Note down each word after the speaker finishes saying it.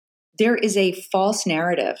there is a false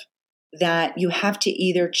narrative that you have to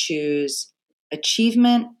either choose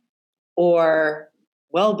achievement or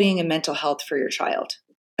well-being and mental health for your child.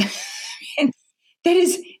 And that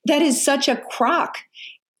is such a crock.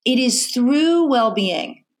 It is through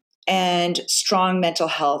well-being and strong mental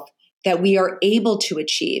health that we are able to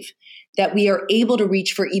achieve, that we are able to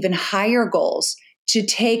reach for even higher goals, to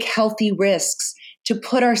take healthy risks, to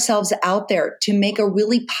put ourselves out there, to make a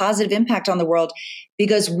really positive impact on the world,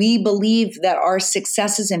 because we believe that our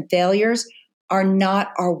successes and failures are not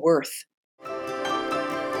our worth.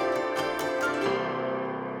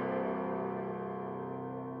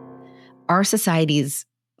 Our society's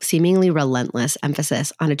seemingly relentless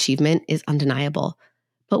emphasis on achievement is undeniable.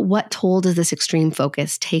 But what toll does this extreme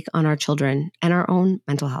focus take on our children and our own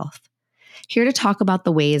mental health? Here to talk about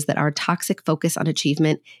the ways that our toxic focus on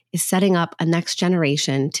achievement is setting up a next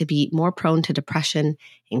generation to be more prone to depression,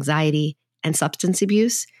 anxiety, and substance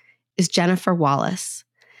abuse is Jennifer Wallace.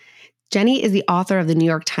 Jenny is the author of the New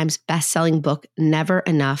York Times bestselling book, Never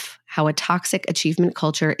Enough: How a Toxic Achievement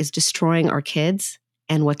Culture is Destroying Our Kids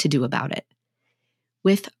and What to Do About It.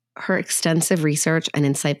 With her extensive research and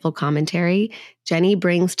insightful commentary, Jenny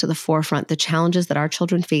brings to the forefront the challenges that our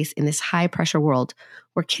children face in this high-pressure world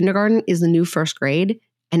where kindergarten is the new first grade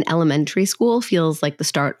and elementary school feels like the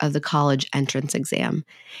start of the college entrance exam.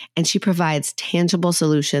 And she provides tangible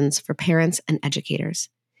solutions for parents and educators.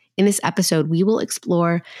 In this episode, we will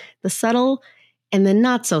explore the subtle and the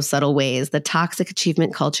not-so-subtle ways the toxic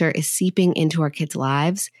achievement culture is seeping into our kids'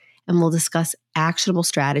 lives, and we'll discuss actionable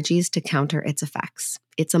strategies to counter its effects.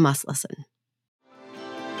 It's a must listen.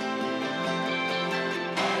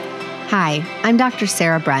 Hi, I'm Dr.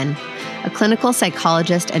 Sarah Bren, a clinical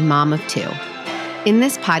psychologist and mom of two. In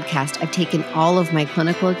this podcast, I've taken all of my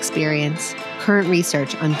clinical experience, current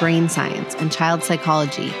research on brain science and child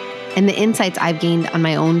psychology, and the insights I've gained on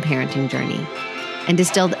my own parenting journey, and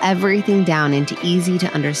distilled everything down into easy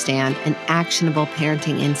to understand and actionable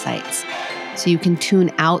parenting insights, so you can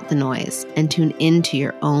tune out the noise and tune into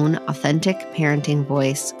your own authentic parenting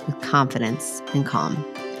voice with confidence and calm.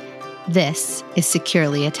 This is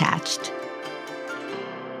Securely Attached.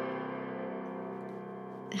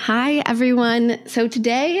 Hi, everyone. So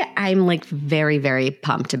today I'm very, very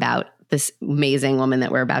pumped about this amazing woman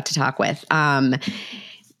that we're about to talk with.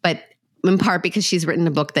 But in part because she's written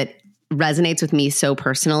a book that resonates with me so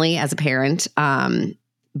personally as a parent,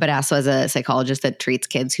 but also as a psychologist that treats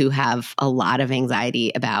kids who have a lot of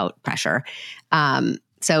anxiety about pressure.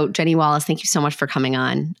 So Jenny Wallace, thank you so much for coming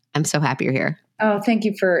on. I'm so happy you're here. Oh, thank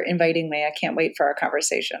you for inviting me. I can't wait for our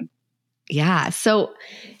conversation. Yeah. So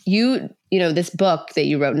this book that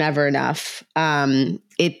you wrote, Never Enough, I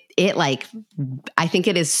think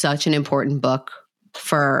it is such an important book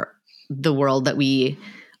for the world that we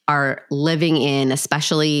are living in,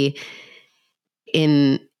 especially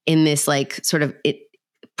in this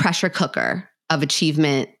pressure cooker of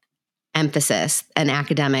achievement, emphasis, and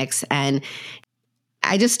academics. And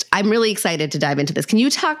I'm really excited to dive into this. Can you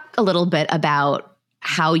talk a little bit about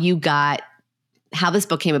how this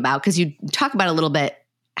book came about? Because you talk about a little bit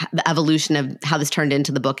the evolution of how this turned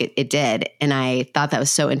into the book it did. And I thought that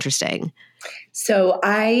was so interesting. So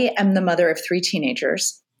I am the mother of 3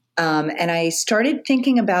 teenagers. And I started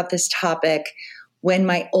thinking about this topic when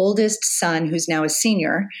my oldest son, who's now a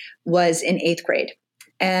senior, was in 8th grade.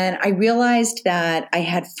 And I realized that I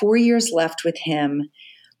had 4 years left with him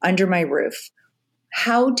under my roof.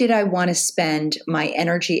 How did I want to spend my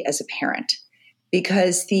energy as a parent?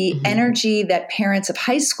 Because the energy that parents of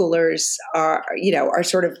high schoolers are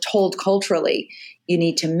sort of told culturally, you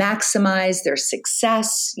need to maximize their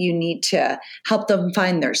success. You need to help them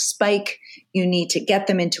find their spike. You need to get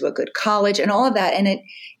them into a good college and all of that. And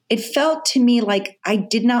it felt to me like I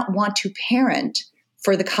did not want to parent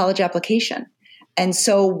for the college application. And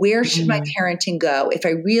so where should my parenting go if I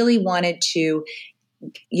really wanted to,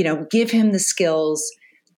 give him the skills,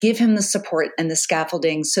 give him the support and the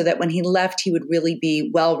scaffolding so that when he left, he would really be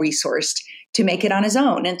well-resourced to make it on his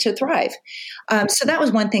own and to thrive. So that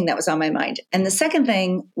was one thing that was on my mind. And the second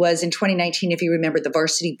thing was in 2019, if you remember, the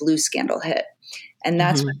Varsity Blues scandal hit. And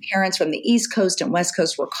that's when parents from the East Coast and West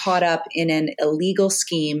Coast were caught up in an illegal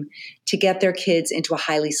scheme to get their kids into a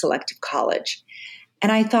highly selective college.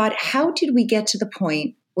 And I thought, how did we get to the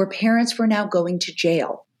point where parents were now going to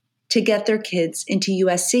jail to get their kids into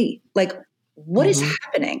USC? Like, what is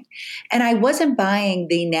happening? And I wasn't buying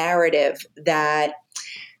the narrative that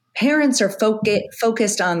parents are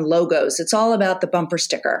focused on logos. It's all about the bumper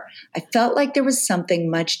sticker. I felt like there was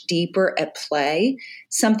something much deeper at play,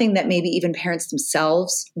 something that maybe even parents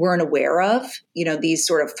themselves weren't aware of, these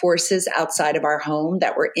sort of forces outside of our home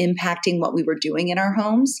that were impacting what we were doing in our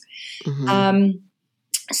homes. Mm-hmm.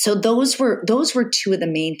 So those were two of the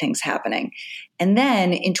main things happening. And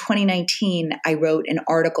then in 2019, I wrote an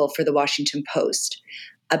article for the Washington Post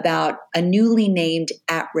about a newly named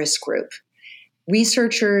at-risk group.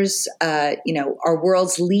 Researchers, our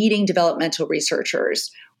world's leading developmental researchers,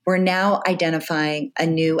 were now identifying a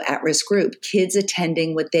new at-risk group, kids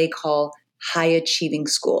attending what they call high-achieving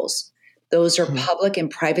schools. Those are public and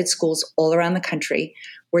private schools all around the country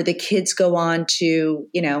where the kids go on to,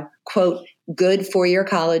 quote, good four-year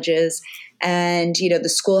colleges. And, the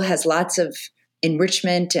school has lots of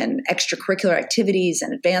enrichment and extracurricular activities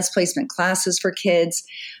and advanced placement classes for kids.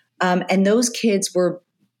 And those kids were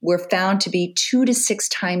found to be 2 to 6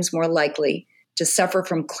 times more likely to suffer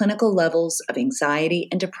from clinical levels of anxiety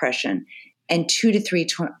and depression, and 2 to 3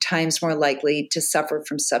 times more likely to suffer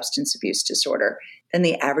from substance abuse disorder than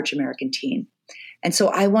the average American teen. And so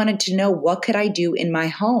I wanted to know, what could I do in my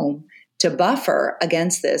home to buffer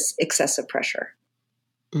against this excessive pressure?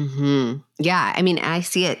 Mm-hmm. Yeah. I mean, I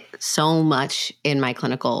see it so much in my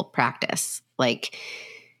clinical practice. Like,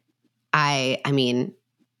 I mean,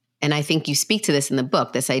 and I think you speak to this in the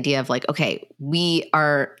book, this idea of like, okay,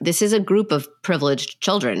 this is a group of privileged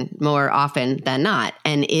children more often than not.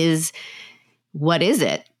 And what is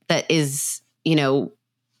it that is,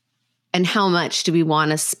 and how much do we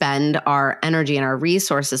want to spend our energy and our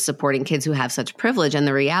resources supporting kids who have such privilege? And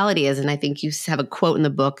the reality is, and I think you have a quote in the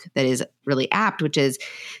book that is really apt, which is,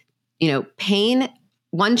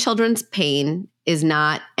 one children's pain is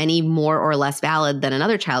not any more or less valid than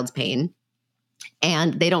another child's pain,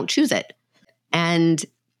 and they don't choose it. And,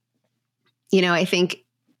 I think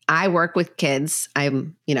I work with kids.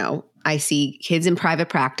 I see kids in private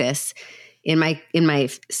practice in my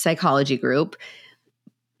psychology group.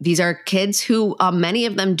 These are kids who, many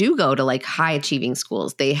of them do go to like high achieving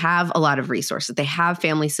schools. They have a lot of resources. They have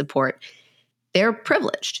family support. They're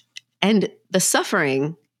privileged. And the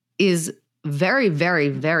suffering is very, very,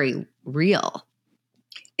 very real.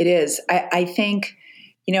 It is. I think,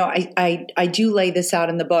 I do lay this out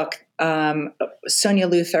in the book. Sonia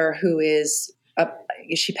Luther, who is,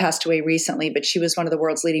 she passed away recently, but she was one of the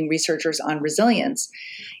world's leading researchers on resilience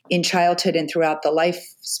in childhood and throughout the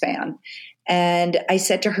lifespan. And I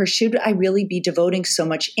said to her, should I really be devoting so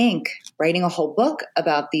much ink, writing a whole book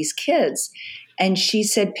about these kids? And she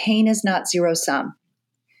said, pain is not zero sum.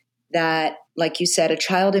 That, like you said, a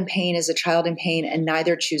child in pain is a child in pain, and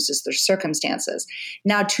neither chooses their circumstances.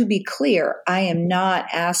 Now, to be clear, I am not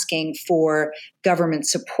asking for government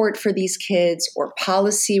support for these kids or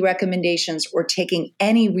policy recommendations or taking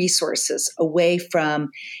any resources away from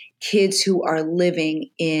kids who are living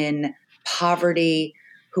in poverty,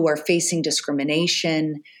 who are facing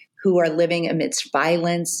discrimination, who are living amidst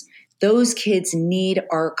violence. Those kids need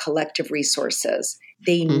our collective resources.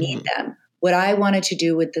 They need them. What I wanted to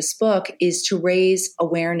do with this book is to raise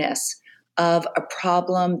awareness of a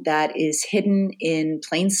problem that is hidden in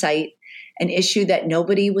plain sight, an issue that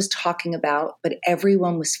nobody was talking about, but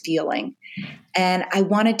everyone was feeling. And I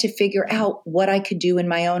wanted to figure out what I could do in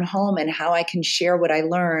my own home and how I can share what I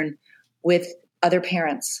learn with other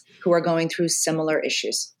parents who are going through similar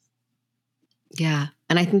issues. Yeah.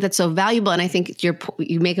 And I think that's so valuable. And I think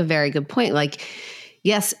you make a very good point. Like,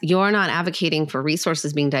 yes, you're not advocating for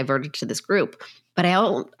resources being diverted to this group, but I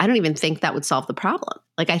don't even think that would solve the problem.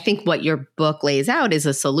 Like, I think what your book lays out is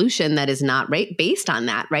a solution that is not based on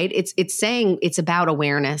that, right? It's saying it's about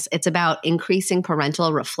awareness. It's about increasing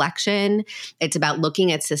parental reflection. It's about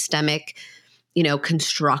looking at systemic,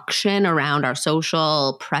 construction around our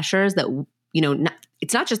social pressures that,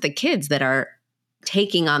 it's not just the kids that are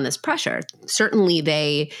taking on this pressure. Certainly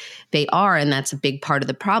they are, and that's a big part of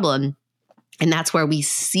the problem. And that's where we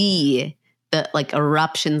see the like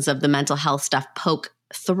eruptions of the mental health stuff poke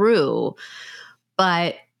through.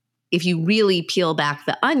 But if you really peel back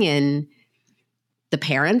the onion, the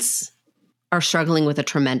parents are struggling with a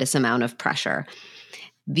tremendous amount of pressure.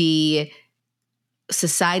 The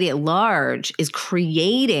society at large is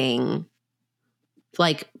creating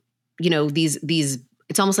these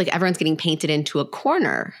it's almost like everyone's getting painted into a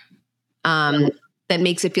corner that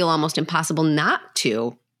makes it feel almost impossible not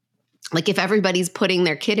to. Like, if everybody's putting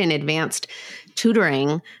their kid in advanced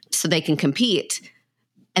tutoring so they can compete,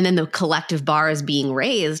 and then the collective bar is being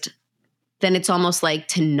raised, then it's almost like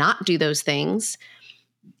to not do those things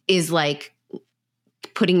is like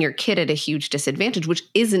putting your kid at a huge disadvantage, which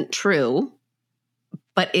isn't true.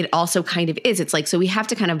 but it also kind of is. It's like, so we have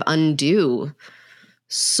to kind of undo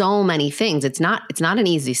so many things. It's not an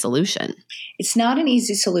easy solution. It's not an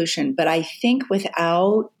easy solution, but I think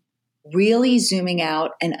without really zooming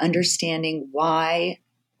out and understanding why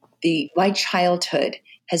childhood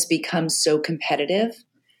has become so competitive,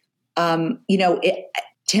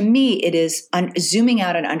 to me, it is zooming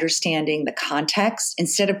out and understanding the context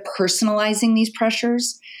instead of personalizing these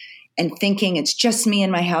pressures and thinking it's just me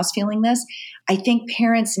in my house feeling this. I think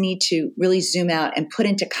parents need to really zoom out and put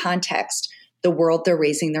into context the world they're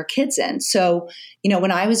raising their kids in. So,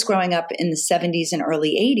 when I was growing up in the 70s and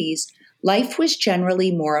early 80s, life was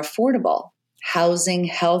generally more affordable. Housing,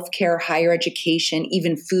 healthcare, higher education,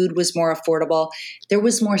 even food was more affordable. There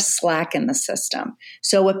was more slack in the system.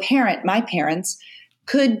 So my parents,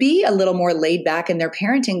 could be a little more laid back in their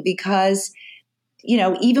parenting because,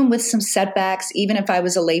 even with some setbacks, even if I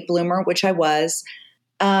was a late bloomer, which I was,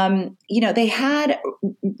 they had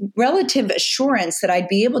relative assurance that I'd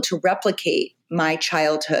be able to replicate my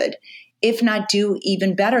childhood, if not do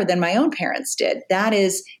even better than my own parents did. That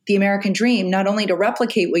is the American dream, not only to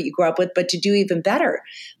replicate what you grew up with, but to do even better.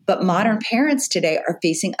 But modern parents today are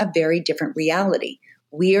facing a very different reality.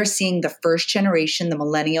 We are seeing the first generation, the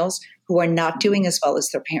millennials, who are not doing as well as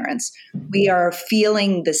their parents. We are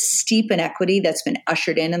feeling the steep inequity that's been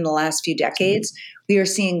ushered in the last few decades. We are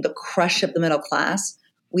seeing the crush of the middle class.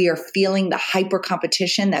 We are feeling the hyper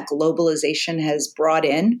competition that globalization has brought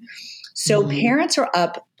in. So parents are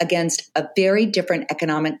up against a very different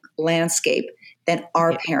economic landscape than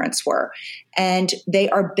our parents were. And they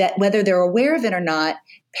are, whether they're aware of it or not,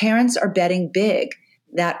 parents are betting big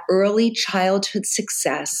that early childhood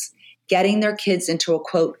success, getting their kids into a,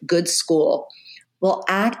 quote, good school, will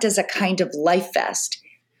act as a kind of life vest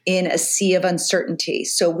in a sea of uncertainty.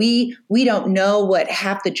 So we don't know what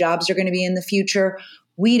half the jobs are going to be in the future.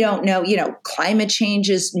 We don't know, climate change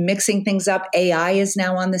is mixing things up. AI is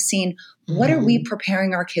now on the scene. What are we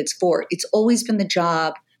preparing our kids for? It's always been the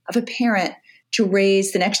job of a parent to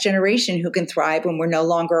raise the next generation who can thrive when we're no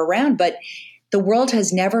longer around. But the world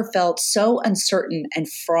has never felt so uncertain and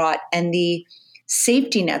fraught, and the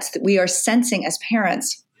safety nets that we are sensing as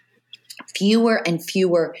parents, fewer and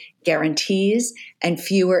fewer guarantees and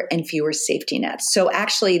fewer safety nets. So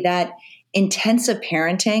actually that intensive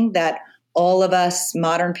parenting that all of us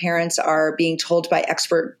modern parents are being told by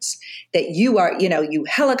experts that you are, you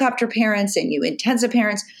helicopter parents and you intensive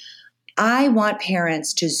parents. I want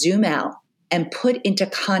parents to zoom out and put into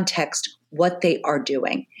context what they are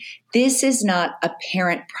doing. This is not a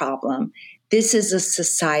parent problem. This is a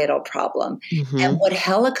societal problem. And what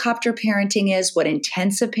helicopter parenting is, what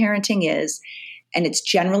intensive parenting is, and it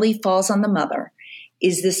generally falls on the mother,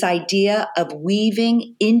 is this idea of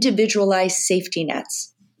weaving individualized safety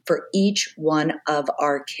nets for each one of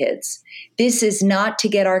our kids. This is not to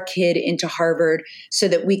get our kid into Harvard so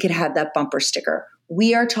that we could have that bumper sticker.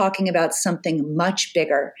 We are talking about something much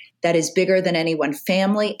bigger that is bigger than any one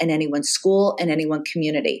family and any one school and any one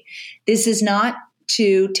community. This is not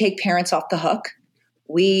to take parents off the hook.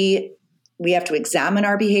 We have to examine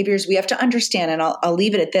our behaviors. We have to understand, and I'll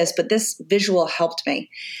leave it at this, but this visual helped me,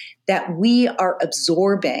 that we are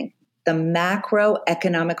absorbing the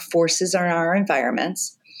macroeconomic forces in our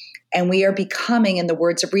environments, and we are becoming, in the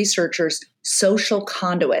words of researchers, social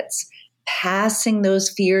conduits, passing those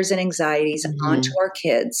fears and anxieties onto our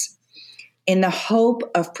kids in the hope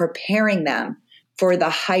of preparing them for the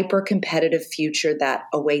hyper-competitive future that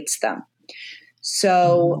awaits them.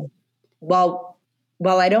 So while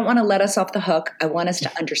I don't want to let us off the hook, I want us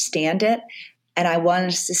to understand it, and I want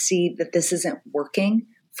us to see that this isn't working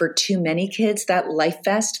for too many kids. That life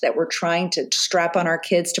vest that we're trying to strap on our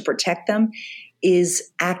kids to protect them is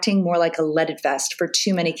acting more like a leaded vest for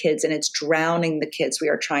too many kids, and it's drowning the kids we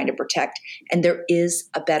are trying to protect. And there is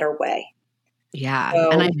a better way. Yeah.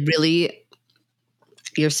 And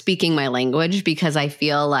you're speaking my language, because I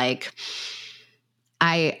feel like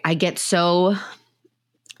I get so,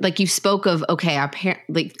 like you spoke of, okay,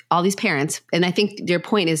 like all these parents, and I think your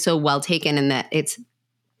point is so well taken in that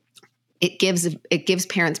it gives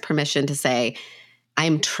parents permission to say,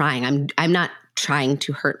 I'm trying, I'm not trying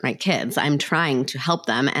to hurt my kids. I'm trying to help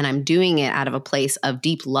them, and I'm doing it out of a place of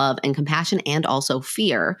deep love and compassion and also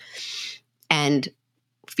fear. And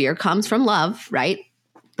fear comes from love, right?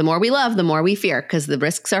 The more we love, the more we fear, because the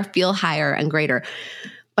risks feel higher and greater.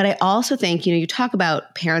 But I also think, you talk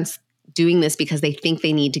about parents doing this because they think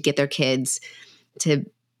they need to get their kids to,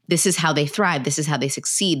 this is how they thrive. This is how they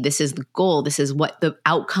succeed. This is the goal. This is what the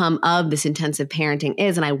outcome of this intensive parenting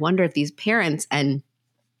is. And I wonder if these parents and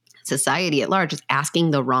society at large is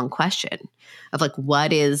asking the wrong question of like,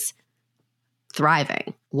 what is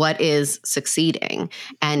thriving? what is succeeding?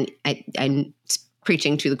 And I'm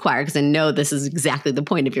preaching to the choir because I know this is exactly the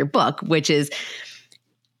point of your book, which is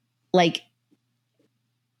like,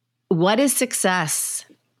 what is success?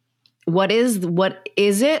 What is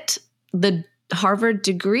it? The Harvard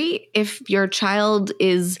degree if your child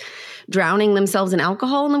is drowning themselves in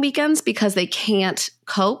alcohol on the weekends because they can't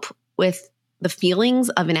cope with the feelings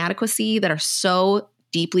of inadequacy that are so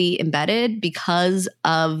deeply embedded because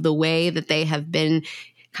of the way that they have been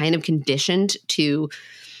kind of conditioned to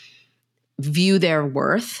view their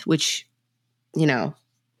worth, which, you know,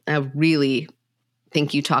 I really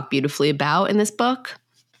think you talk beautifully about in this book.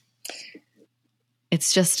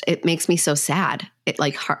 It's just, it makes me so sad. It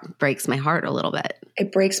like breaks my heart a little bit.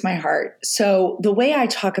 It breaks my heart. So the way I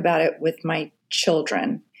talk about it with my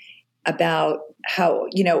children about how,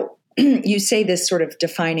 you say this sort of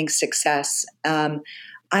defining success.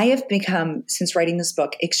 I have become, since writing this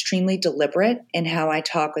book, extremely deliberate in how I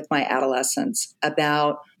talk with my adolescents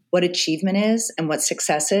about what achievement is and what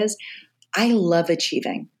success is. I love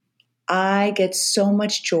achieving. I get so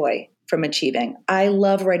much joy from achieving. I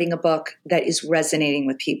love writing a book that is resonating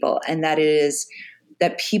with people and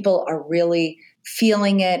that people are really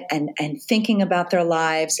feeling it and thinking about their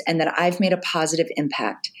lives and that I've made a positive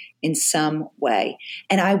impact in some way.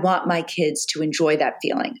 And I want my kids to enjoy that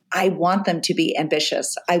feeling. I want them to be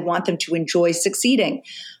ambitious. I want them to enjoy succeeding,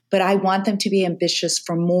 but I want them to be ambitious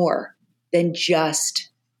for more than just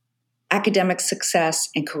academic success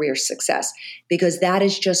and career success, because that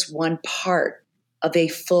is just one part of a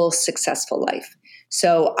full, successful life.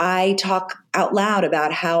 So I talk out loud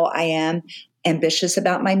about how I am ambitious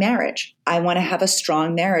about my marriage. I want to have a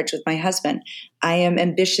strong marriage with my husband. I am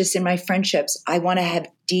ambitious in my friendships. I want to have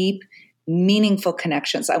deep, meaningful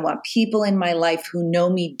connections. I want people in my life who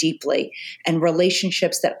know me deeply and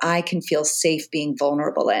relationships that I can feel safe being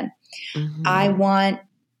vulnerable in. Mm-hmm. I want,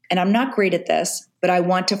 and I'm not great at this, but I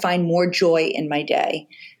want to find more joy in my day.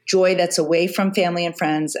 Joy that's away from family and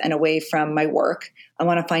friends and away from my work. I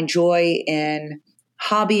want to find joy in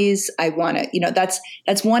hobbies. I want to,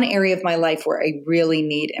 that's one area of my life where I really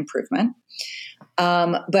need improvement.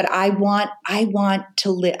 But I want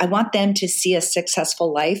them to see a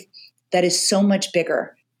successful life that is so much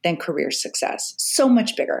bigger than career success. So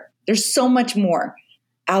much bigger. There's so much more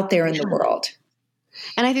out there in the world.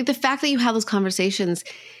 And I think the fact that you have those conversations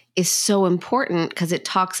is so important because it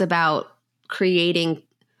talks about creating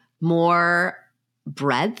more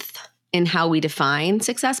breadth in how we define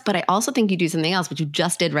success. But I also think you do something else, which you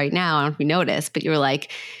just did right now. I don't know if you noticed, but you were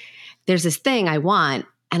like, there's this thing I want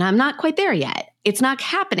and I'm not quite there yet. It's not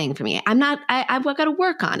happening for me. I've got to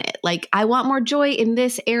work on it. Like I want more joy in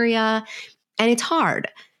this area and it's hard.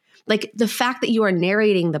 Like the fact that you are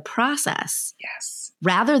narrating the process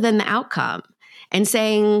rather than the outcome and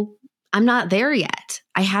saying, I'm not there yet.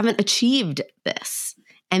 I haven't achieved this.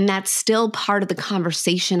 And that's still part of the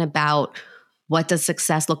conversation about what does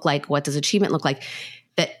success look like? What does achievement look like?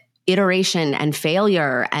 That iteration and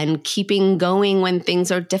failure and keeping going when things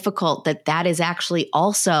are difficult, that is actually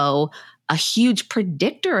also a huge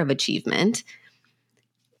predictor of achievement.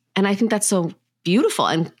 And I think that's so beautiful.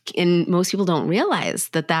 And most people don't realize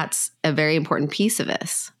that that's a very important piece of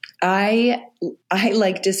this. I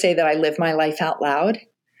like to say that I live my life out loud.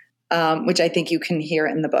 Which I think you can hear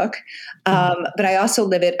in the book. But I also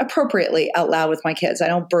live it appropriately out loud with my kids. I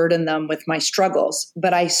don't burden them with my struggles,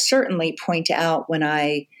 but I certainly point out when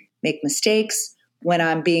I make mistakes, when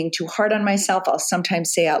I'm being too hard on myself. I'll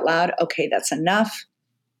sometimes say out loud, okay, that's enough.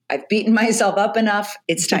 I've beaten myself up enough.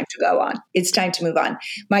 It's time to go on. It's time to move on.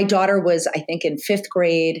 My daughter was, I think, in 5th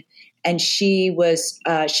grade. And she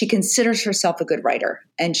considers herself a good writer.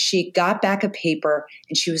 And she got back a paper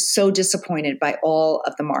and she was so disappointed by all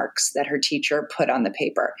of the marks that her teacher put on the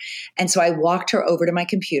paper. And so I walked her over to my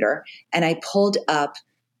computer and I pulled up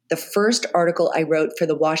the first article I wrote for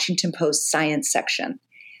the Washington Post science section.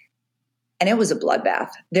 And it was a bloodbath.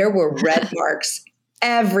 There were red marks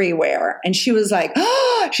everywhere. And she was like,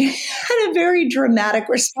 oh, she had a very dramatic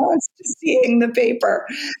response to seeing the paper,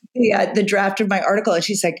 the draft of my article. And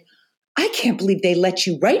she's like, I can't believe they let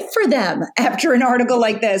you write for them after an article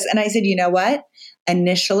like this. And I said, you know what?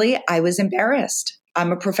 Initially, I was embarrassed.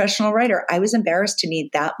 I'm a professional writer. I was embarrassed to need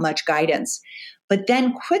that much guidance. But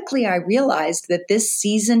then quickly I realized that this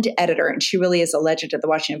seasoned editor, and she really is a legend at the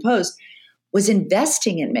Washington Post, was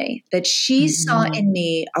investing in me, that she saw in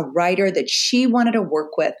me a writer that she wanted to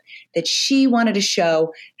work with, that she wanted to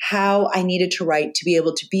show how I needed to write to be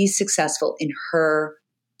able to be successful in her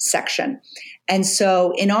section. And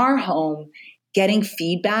so in our home, getting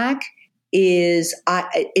feedback is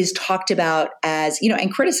talked about as,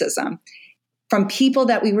 and criticism from people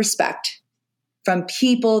that we respect from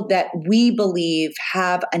people that we believe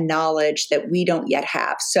have a knowledge that we don't yet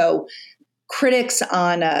have. So critics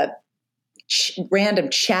on a random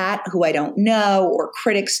chat who I don't know, or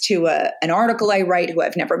critics to an article I write who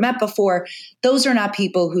I've never met before, those are not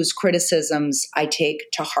people whose criticisms I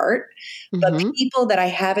take to heart, but people that I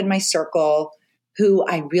have in my circle who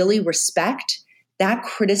I really respect. That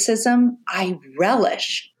criticism I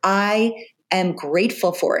relish. I am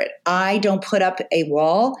grateful for it. I don't put up a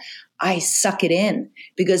wall. I suck it in,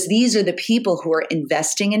 because these are the people who are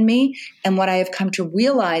investing in me. And what I have come to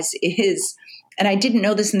realize is, and I didn't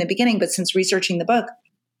know this in the beginning, but since researching the book,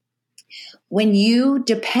 when you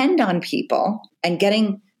depend on people, and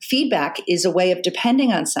getting feedback is a way of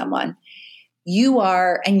depending on someone,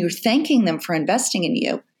 and you're thanking them for investing in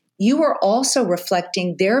you, you are also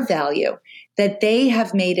reflecting their value, that they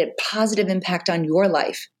have made a positive impact on your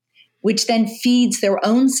life, which then feeds their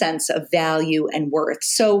own sense of value and worth.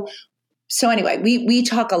 So anyway, we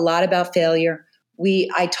talk a lot about failure.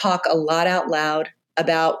 I talk a lot out loud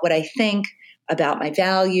about what I think, about my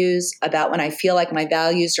values, about when I feel like my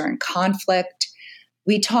values are in conflict.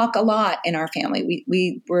 We talk a lot in our family.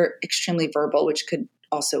 We're extremely verbal, which could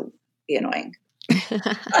also be annoying.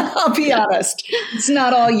 I'll be honest. It's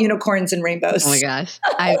not all unicorns and rainbows. Oh my gosh.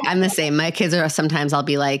 I'm the same. My kids are, sometimes I'll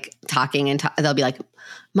be like talking and they'll be like,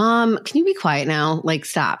 Mom, can you be quiet now? Like,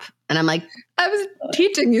 stop. And I'm like, I was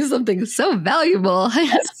teaching you something so valuable.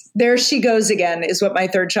 Yes. There she goes again, is what my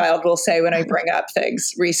third child will say when I bring up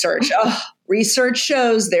things. Research. Oh, research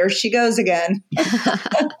shows there she goes again.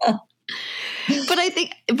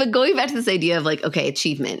 But going back to this idea of like, okay,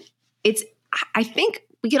 achievement, I think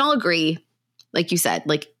we can all agree, like you said,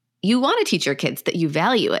 like you want to teach your kids that you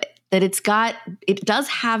value it, that it does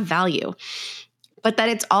have value, but that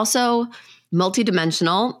it's also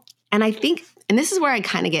multidimensional. And I think, and this is where I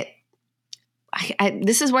kind of get,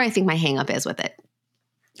 this is where I think my hang up is with it,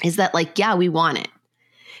 is that like, yeah, we want it,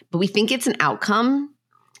 but we think it's an outcome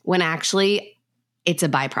when actually it's a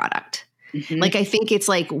byproduct. Like, I think it's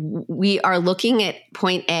like we are looking at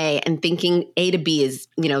point A and thinking A to B is,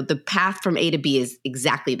 the path from A to B is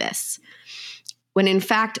exactly this. When in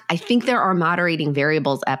fact, I think there are moderating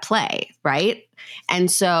variables at play, right? And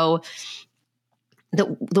so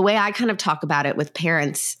the way I kind of talk about it with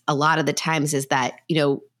parents a lot of the times is that,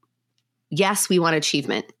 yes, we want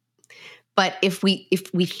achievement. But if we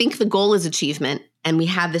think the goal is achievement and we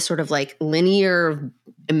have this sort of like linear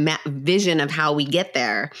vision of how we get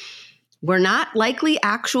there, we're not likely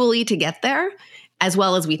actually to get there as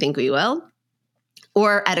well as we think we will,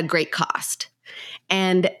 or at a great cost.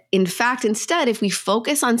 And in fact, instead, if we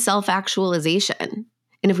focus on self-actualization,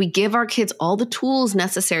 and if we give our kids all the tools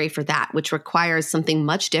necessary for that, which requires something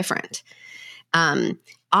much different,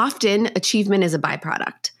 often achievement is a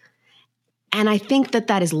byproduct. And I think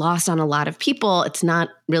that is lost on a lot of people. It's not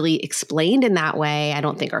really explained in that way. I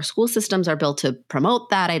don't think our school systems are built to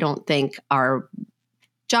promote that. I don't think our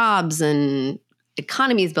jobs and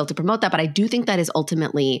economy is built to promote that. But I do think that is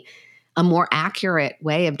ultimately a more accurate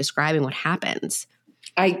way of describing what happens.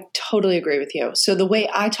 I totally agree with you. So the way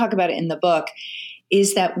I talk about it in the book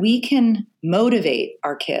is that we can motivate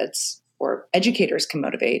our kids, or educators can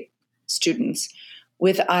motivate students,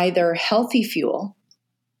 with either healthy fuel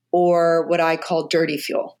or what I call dirty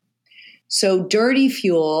fuel. So dirty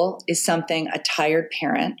fuel is something a tired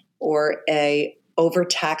parent or a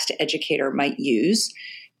overtaxed educator might use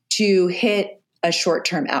to hit a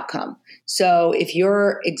short-term outcome. So if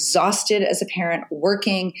you're exhausted as a parent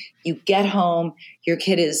working, you get home, your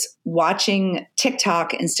kid is watching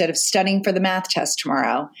TikTok instead of studying for the math test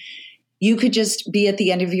tomorrow, you could just be at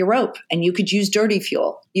the end of your rope and you could use dirty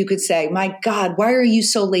fuel. You could say, my God, why are you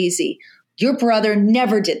so lazy? Your brother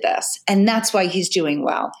never did this, and that's why he's doing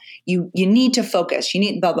well. You need to focus. You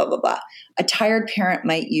need blah, blah, blah, blah. A tired parent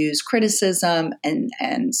might use criticism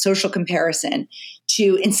and social comparison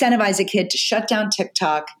to incentivize a kid to shut down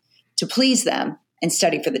TikTok, to please them, and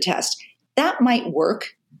study for the test. That might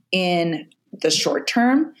work in the short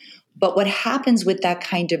term, but what happens with that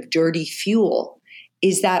kind of dirty fuel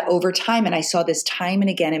is that over time, and I saw this time and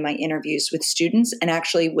again in my interviews with students and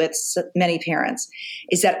actually with many parents,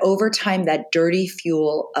 is that over time, that dirty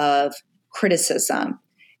fuel of criticism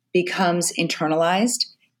becomes internalized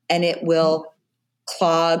and it will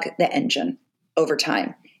clog the engine over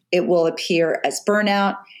time. It will appear as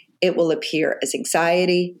burnout. It will appear as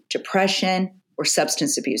anxiety, depression, or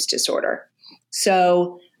substance abuse disorder.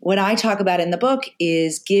 So what I talk about in the book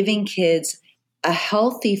is giving kids a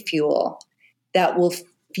healthy fuel that will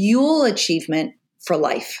fuel achievement for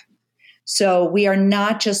life. So we are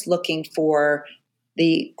not just looking for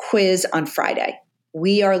the quiz on Friday.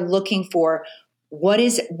 We are looking for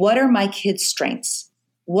What are my kids' strengths?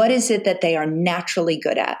 What is it that they are naturally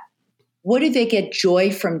good at? What do they get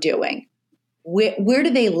joy from doing? Where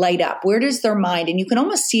do they light up? Where does their mind, and you can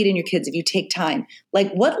almost see it in your kids if you take time,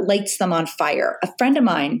 like what lights them on fire? A friend of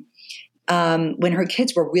mine, when her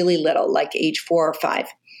kids were really little, like age 4 or 5,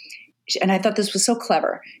 and I thought this was so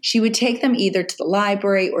clever, she would take them either to the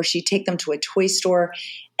library or she'd take them to a toy store,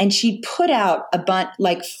 and she'd put out a bunch,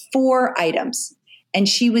 like 4 items, and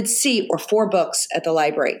she would see, or 4 books at the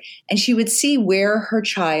library, and she would see where her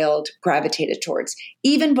child gravitated towards.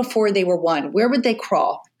 Even before they were 1, where would they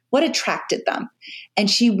crawl? What attracted them? And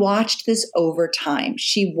she watched this over time.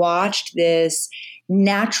 She watched this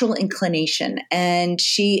natural inclination. And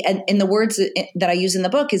in the words that I use in the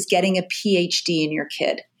book, is getting a PhD in your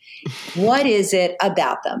kid. What is it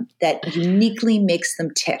about them that uniquely makes them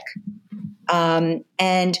tick?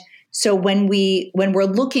 And so when we're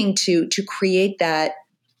looking to create that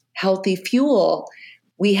healthy fuel,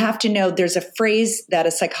 we have to know, there's a phrase that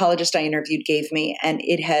a psychologist I interviewed gave me, and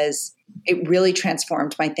it really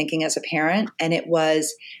transformed my thinking as a parent. And it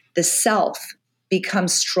was, the self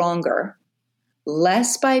becomes stronger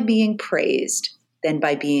less by being praised than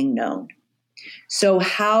by being known. So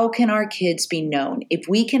how can our kids be known? If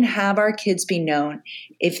we can have our kids be known,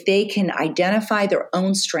 if they can identify their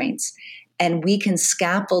own strengths, and we can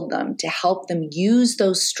scaffold them to help them use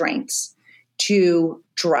those strengths to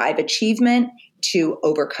drive achievement, to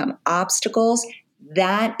overcome obstacles,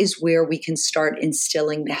 that is where we can start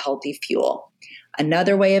instilling the healthy fuel.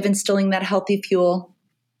 Another way of instilling that healthy fuel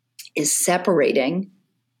is separating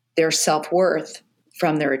their self-worth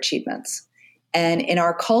from their achievements. And in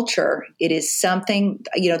our culture, it is something,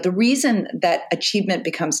 the reason that achievement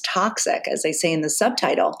becomes toxic, as I say in the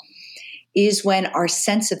subtitle, is when our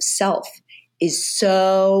sense of self is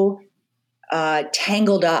so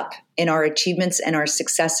tangled up in our achievements and our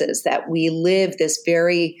successes that we live this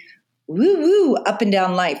very woo-woo up and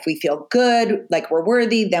down life. We feel good, like we're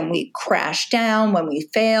worthy, then we crash down. When we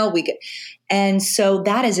fail, and so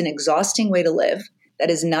that is an exhausting way to live. That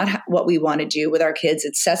is not what we want to do with our kids.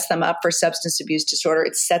 It sets them up for substance abuse disorder.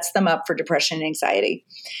 It sets them up for depression and anxiety.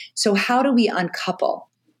 So how do we uncouple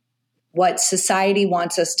what society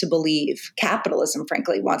wants us to believe, capitalism,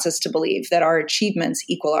 frankly, wants us to believe, that our achievements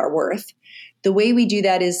equal our worth? The way we do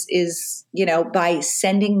that is by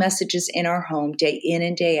sending messages in our home day in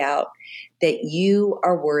and day out that you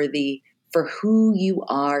are worthy for who you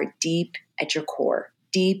are deep at your core,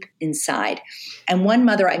 deep inside. And one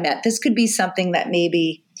mother I met, this could be something that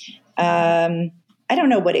maybe, I don't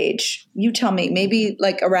know what age, you tell me, maybe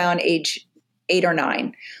like around age 8 or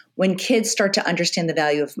 9, when kids start to understand the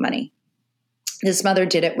value of money. This mother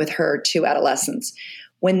did it with her 2 adolescents.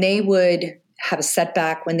 When they would have a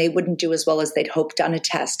setback, when they wouldn't do as well as they'd hoped on a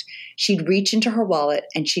test, she'd reach into her wallet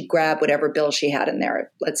and she'd grab whatever bill she had in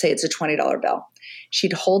there. Let's say it's a $20 bill.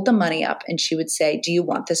 She'd hold the money up and she would say, "Do you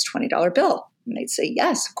want this $20 bill?" And they'd say,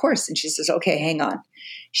 "Yes, of course." And she says, "Okay, hang on."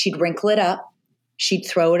 She'd wrinkle it up. She'd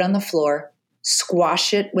throw it on the floor,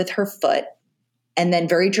 squash it with her foot, and then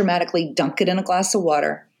very dramatically dunk it in a glass of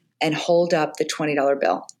water and hold up the $20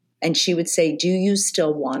 bill. And she would say, "Do you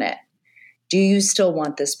still want it? Do you still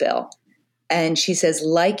want this bill?" And she says,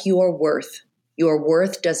 like your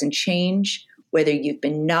worth doesn't change, whether you've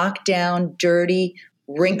been knocked down, dirty,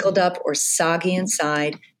 wrinkled up, or soggy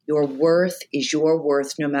inside. Your worth is your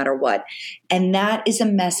worth no matter what. And that is a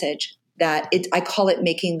message that I call it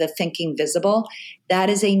making the thinking visible. That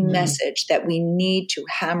is a message that we need to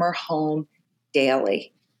hammer home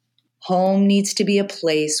daily. Home needs to be a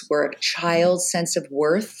place where a child's sense of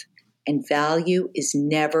worth and value is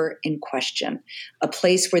never in question. A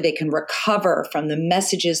place where they can recover from the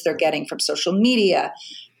messages they're getting from social media,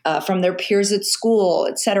 from their peers at school,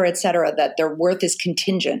 et cetera, that their worth is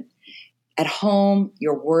contingent. At home,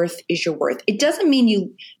 your worth is your worth. It doesn't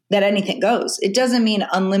mean that anything goes. It doesn't mean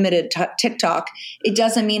unlimited TikTok. It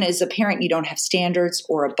doesn't mean as a parent you don't have standards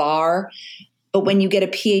or a bar. But when you get a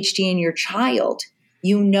PhD in your child,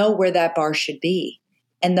 you know where that bar should be.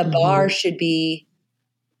 And the bar should be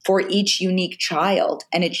for each unique child,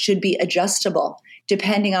 and it should be adjustable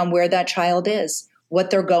depending on where that child is, what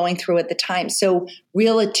they're going through at the time. So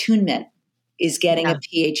real attunement is getting a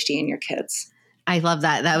PhD in your kids. I love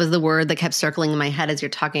that. That was the word that kept circling in my head as you're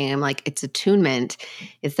talking. I'm like, it's attunement.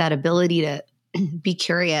 It's that ability to be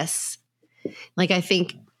curious. Like, I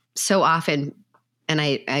think so often, and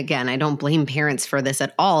I don't blame parents for this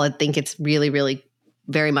at all. I think it's really, really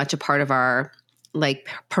very much a part of our like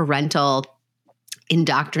parental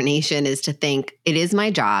indoctrination is to think it is my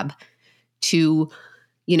job to,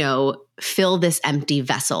 fill this empty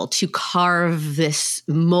vessel, to carve this,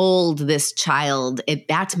 mold this child.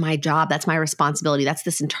 That's my job. That's my responsibility. That's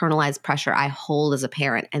this internalized pressure I hold as a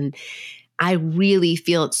parent. And I really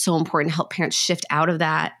feel it's so important to help parents shift out of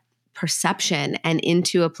that perception and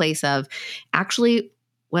into a place of, actually,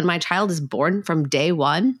 when my child is born, from day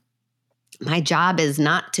one, my job is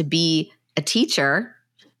not to be a teacher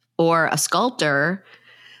or a sculptor,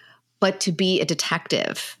 but to be a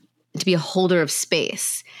detective, to be a holder of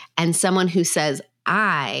space, and someone who says,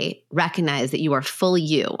 I recognize that you are fully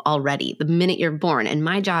you already the minute you're born. And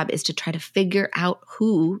my job is to try to figure out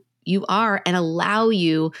who you are and allow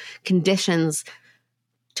you conditions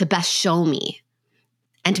to best show me,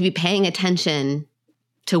 and to be paying attention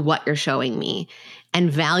to what you're showing me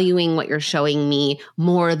and valuing what you're showing me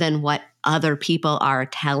more than what other people are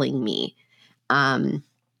telling me. And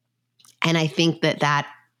I think that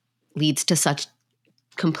leads to such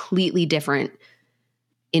completely different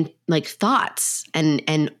thoughts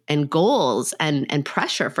and goals and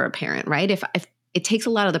pressure for a parent, right? If it takes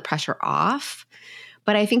a lot of the pressure off,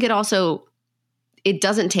 but I think it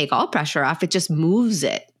doesn't take all pressure off. It just moves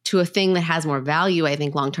it to a thing that has more value, I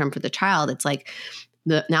think, long-term for the child. It's like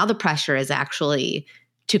now the pressure is actually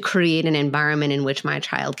to create an environment in which my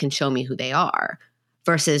child can show me who they are,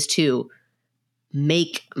 versus to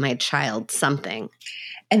make my child something.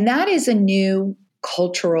 And that is a new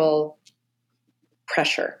cultural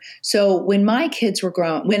pressure. So when my kids were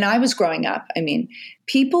when I was growing up,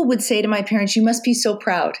 people would say to my parents, you must be so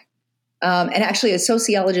proud. And actually, a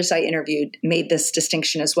sociologist I interviewed made this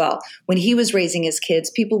distinction as well. When he was raising his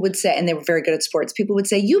kids, people would say, and they were very good at sports, people would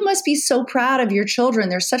say, you must be so proud of your children.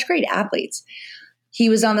 They're such great athletes. He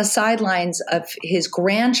was on the sidelines of his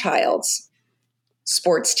grandchild's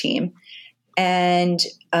sports team. And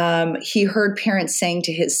he heard parents saying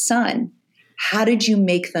to his son, how did you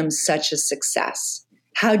make them such a success?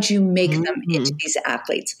 How'd you make them into these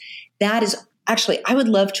athletes? That is actually, I would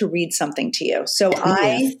love to read something to you. So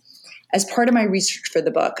as part of my research for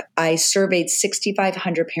the book, I surveyed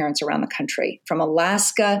 6,500 parents around the country, from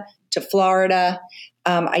Alaska to Florida.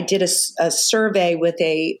 I did a survey with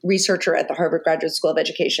a researcher at the Harvard Graduate School of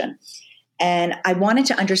Education. And I wanted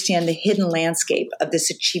to understand the hidden landscape of this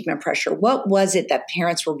achievement pressure. What was it that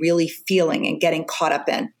parents were really feeling and getting caught up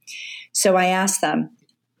in? So I asked them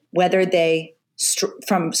whether they,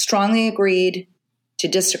 from strongly agreed to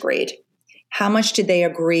disagreed, how much did they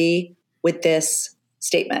agree with this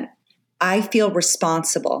statement? I feel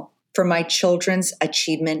responsible for my children's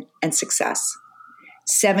achievement and success.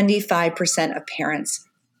 75% of parents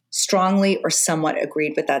strongly or somewhat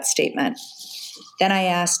agreed with that statement. Then I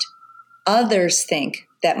asked, others think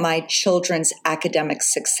that my children's academic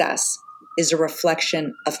success is a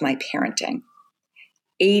reflection of my parenting.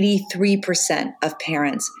 83% of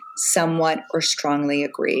parents somewhat or strongly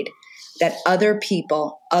agreed that other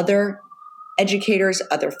people, other educators,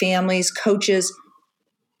 other families, coaches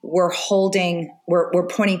were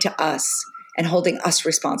pointing to us and holding us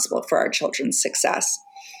responsible for our children's success.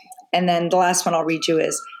 And then the last one I'll read you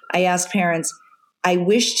is, I asked parents, I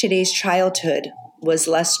wish today's childhood was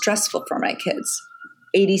less stressful for my kids.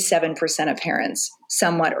 87% of parents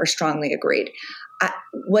somewhat or strongly agreed.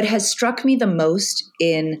 What has struck me the most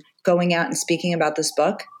in going out and speaking about this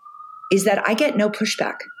book is that I get no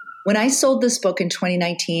pushback. When I sold this book in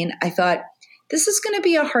 2019, I thought, this is going to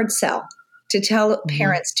be a hard sell to tell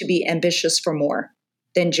parents to be ambitious for more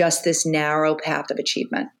than just this narrow path of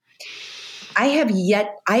achievement. I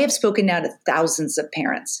have spoken now to thousands of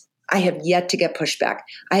parents. I have yet to get pushback.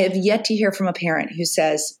 I have yet to hear from a parent who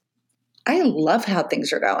says, I love how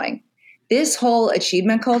things are going. This whole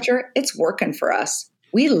achievement culture, it's working for us.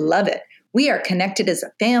 We love it. We are connected as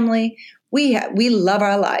a family. We love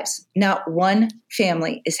our lives. Not one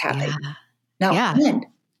family is happy.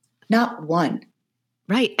 Not one.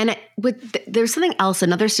 Right. And there's something else,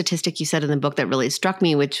 another statistic you said in the book that really struck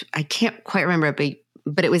me, which I can't quite remember,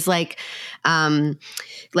 but it was like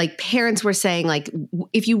parents were saying, like,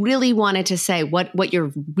 if you really wanted to say what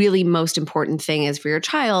your really most important thing is for your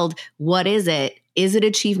child, what is it? Is it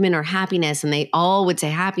achievement or happiness? And they all would say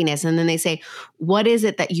happiness. And then they say, what is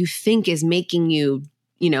it that you think is making you,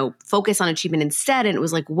 focus on achievement instead? And it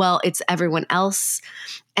was like, well, it's everyone else.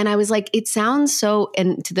 And I was like, it sounds so,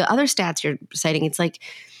 and to the other stats you're citing, it's like,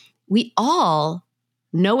 we all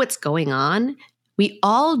know what's going on. We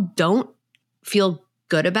all don't feel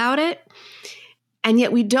good about it. And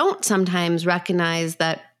yet we don't sometimes recognize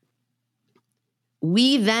that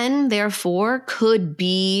we then, therefore, could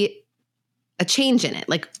be a change in it.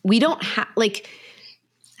 Like, we don't have,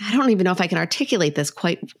 I don't even know if I can articulate this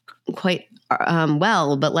quite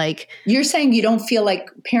well, but you're saying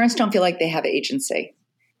parents don't feel like they have agency.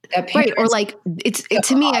 Right. Or like it's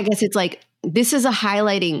to me, I guess it's like, this is a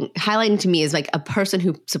highlighting to me is like a person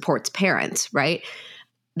who supports parents, right?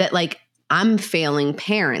 That like I'm failing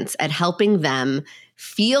parents at helping them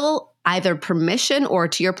feel either permission or,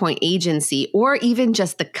 to your point, agency, or even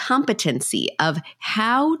just the competency of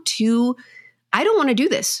how to, I don't want to do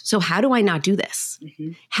this. So how do I not do this?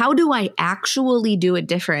 Mm-hmm. How do I actually do it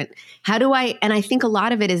different? And I think a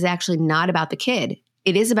lot of it is actually not about the kid.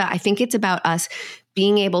 I think it's about us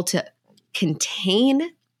being able to contain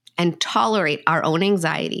and tolerate our own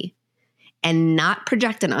anxiety and not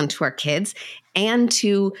project it onto our kids, and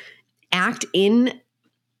to act in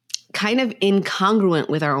kind of incongruent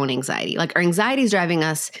with our own anxiety. Like our anxiety is driving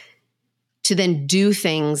us to then do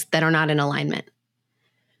things that are not in alignment.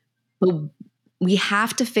 But we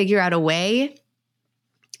have to figure out a way,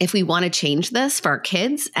 if we want to change this for our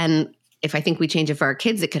kids, and if I think we change it for our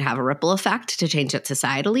kids, it could have a ripple effect to change it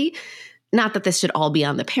societally. Not that this should all be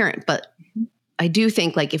on the parent, but I do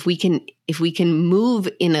think like if we can move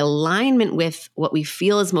in alignment with what we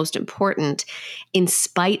feel is most important, in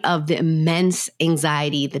spite of the immense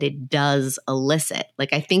anxiety that it does elicit.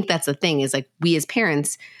 Like, I think that's the thing, is like we as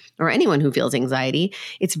parents, or anyone who feels anxiety,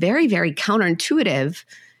 it's very, very counterintuitive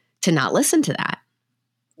to not listen to that.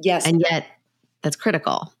 Yes. And yet that's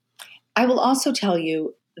critical. I will also tell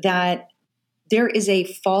you that there is a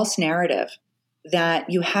false narrative that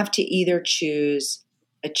you have to either choose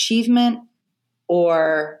achievement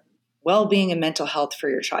or well-being and mental health for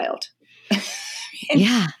your child.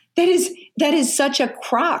 Yeah. That is such a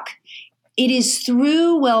crock. It is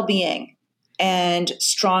through well-being and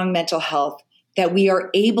strong mental health that we are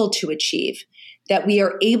able to achieve, that we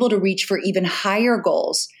are able to reach for even higher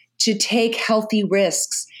goals, to take healthy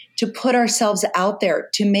risks, to put ourselves out there,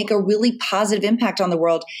 to make a really positive impact on the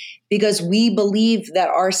world, because we believe that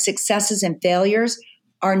our successes and failures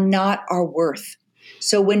are not our worth.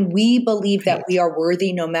 So when we believe that we are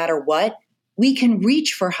worthy no matter what, we can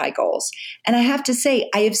reach for high goals. And I have to say,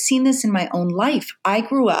 I have seen this in my own life. I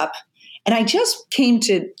grew up, and I just came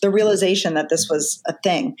to the realization that this was a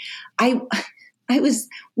thing. I was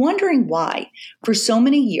wondering why, for so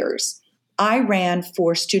many years, I ran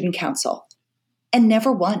for student council and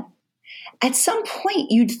never won. At some point,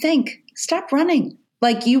 you'd think, stop running.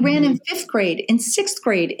 Like you ran in 5th grade, in 6th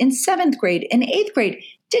grade, in 7th grade, in 8th grade.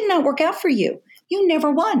 Did not work out for you. You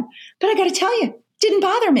never won. But I got to tell you, didn't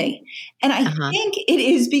bother me. And I think it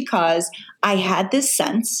is because I had this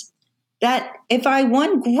sense that if I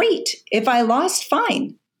won, great. If I lost,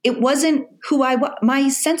 fine. It wasn't who I was. My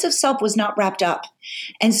sense of self was not wrapped up.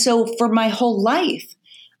 And so for my whole life,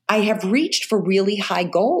 I have reached for really high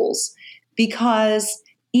goals, because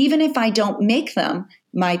even if I don't make them,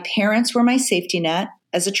 my parents were my safety net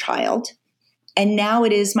as a child. And now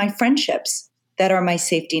it is my friendships that are my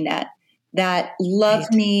safety net, that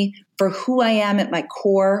love me for who I am at my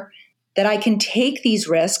core, that I can take these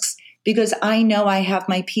risks because I know I have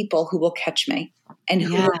my people who will catch me and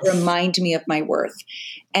who will remind me of my worth.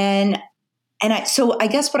 So I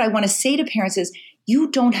guess what I want to say to parents is,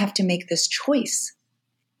 you don't have to make this choice.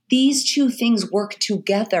 These two things work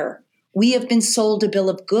together. We have been sold a bill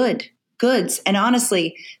of goods. And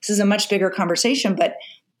honestly, this is a much bigger conversation, but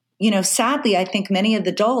sadly, I think many of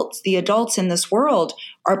the adults in this world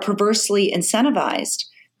are perversely incentivized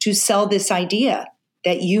to sell this idea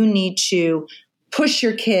that you need to push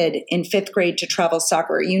your kid in 5th grade to travel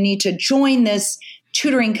soccer. You need to join this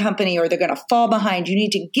tutoring company or they're going to fall behind. You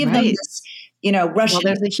need to give them this, Russian. Well,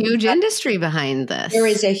 there's a huge industry behind this. There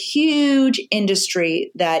is a huge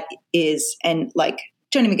industry that is, and like,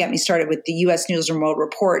 don't even get me started with the U.S. News and World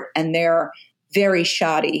Report and their very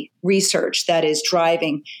shoddy research that is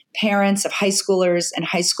driving parents of high schoolers and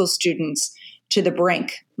high school students to the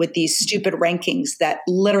brink with these stupid rankings that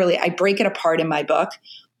literally, I break it apart in my book,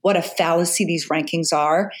 what a fallacy these rankings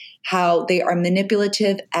are, how they are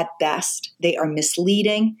manipulative at best. They are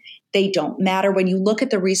misleading. They don't matter. When you look at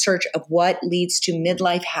the research of what leads to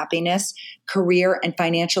midlife happiness, career, and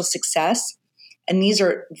financial success, and these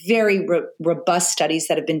are very robust studies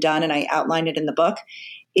that have been done, and I outlined it in the book.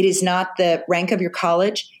 It is not the rank of your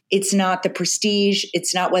college. It's not the prestige.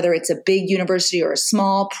 It's not whether it's a big university or a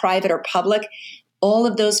small, private or public. All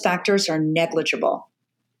of those factors are negligible.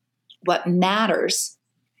 What matters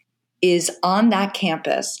is on that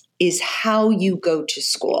campus is how you go to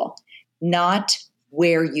school, not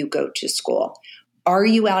where you go to school. Are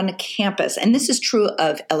you on a campus? And this is true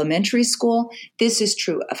of elementary school. This is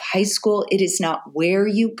true of high school. It is not where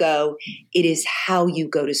you go. It is how you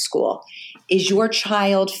go to school. Is your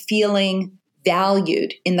child feeling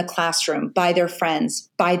valued in the classroom by their friends,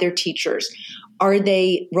 by their teachers? Are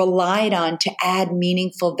they relied on to add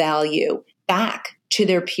meaningful value back to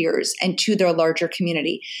their peers and to their larger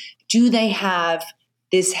community? Do they have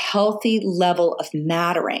this healthy level of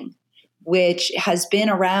mattering, which has been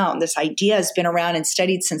around? This idea has been around and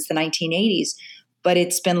studied since the 1980s, but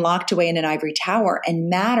it's been locked away in an ivory tower. And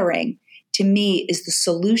mattering, to me, is the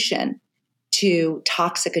solution to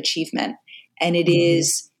toxic achievement. And it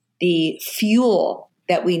is the fuel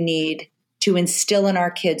that we need to instill in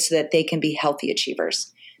our kids so that they can be healthy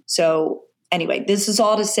achievers. So anyway, this is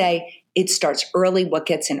all to say it starts early. What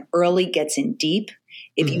gets in early gets in deep.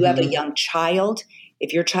 If you have a young child,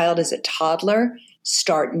 if your child is a toddler,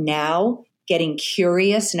 start now getting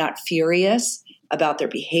curious, not furious about their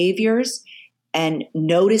behaviors and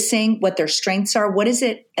noticing what their strengths are. What is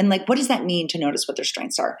it? And what does that mean to notice what their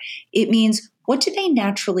strengths are? It means, what do they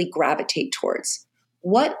naturally gravitate towards?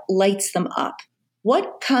 What lights them up?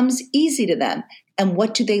 What comes easy to them? And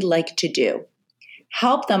what do they like to do?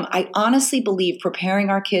 Help them. I honestly believe preparing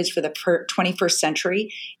our kids for the 21st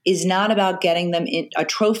century is not about getting them in a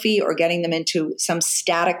trophy or getting them into some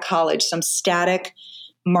static college, some static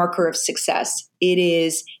marker of success. It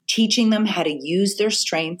is teaching them how to use their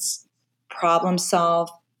strengths, problem solve,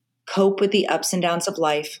 cope with the ups and downs of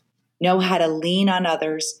life, know how to lean on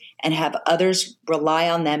others, and have others rely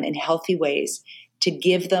on them in healthy ways to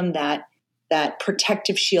give them that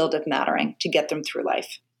protective shield of mattering to get them through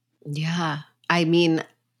life. Yeah. I mean,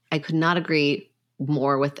 I could not agree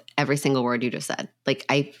more with every single word you just said.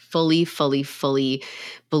 I fully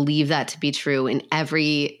believe that to be true in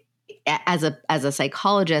as a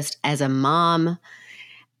psychologist, as a mom.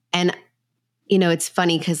 And, it's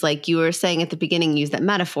funny because you were saying at the beginning, use that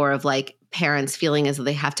metaphor of parents feeling as though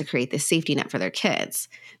they have to create this safety net for their kids.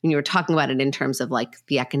 When you were talking about it in terms of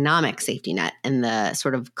the economic safety net and the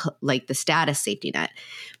sort of the status safety net.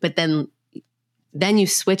 But then you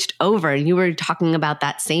switched over and you were talking about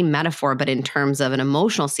that same metaphor, but in terms of an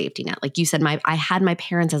emotional safety net. Like you said, I had my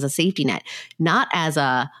parents as a safety net, not as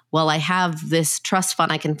I have this trust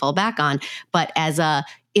fund I can fall back on, but as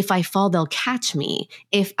if I fall, they'll catch me.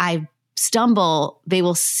 If I stumble, they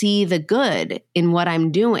will see the good in what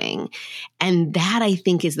I'm doing. And that, I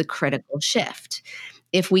think, is the critical shift.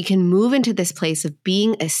 If we can move into this place of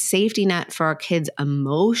being a safety net for our kids'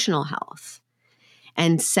 emotional health,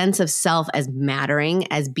 and sense of self as mattering,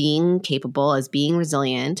 as being capable, as being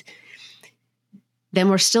resilient, then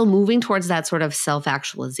we're still moving towards that sort of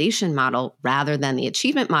self-actualization model rather than the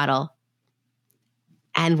achievement model.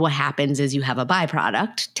 And what happens is you have a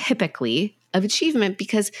byproduct, typically, of achievement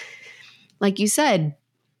because, like you said,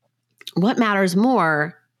 what matters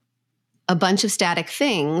more, a bunch of static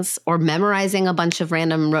things or memorizing a bunch of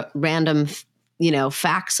random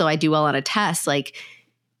facts so I do well on a test,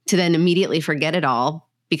 to then immediately forget it all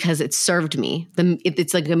because it served me.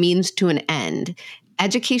 It's like a means to an end.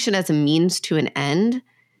 Education as a means to an end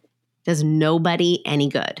does nobody any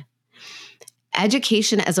good.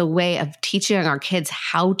 Education as a way of teaching our kids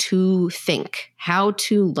how to think, how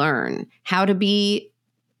to learn, how to be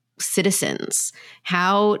citizens,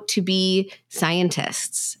 how to be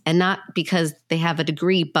scientists, and not because they have a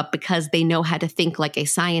degree, but because they know how to think like a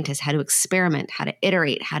scientist, how to experiment, how to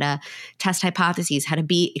iterate, how to test hypotheses, how to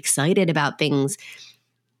be excited about things.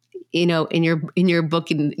 In your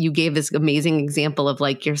book, you gave this amazing example of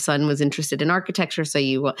your son was interested in architecture. So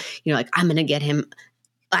I'm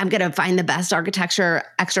going to find the best architecture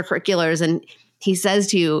extracurriculars. And he says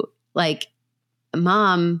to you,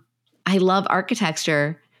 Mom, I love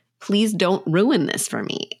architecture. Please don't ruin this for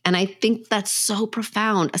me. And I think that's so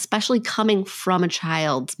profound, especially coming from a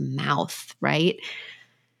child's mouth, right?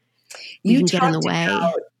 You can get in the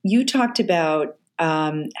way. You talked about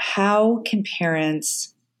how can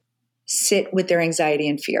parents sit with their anxiety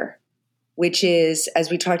and fear, which is,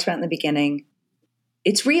 as we talked about in the beginning,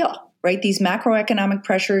 it's real, right? These macroeconomic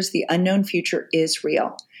pressures, the unknown future is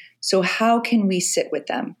real. So how can we sit with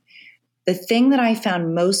them? The thing that I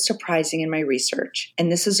found most surprising in my research,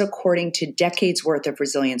 and this is according to decades worth of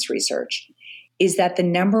resilience research, is that the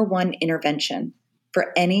number one intervention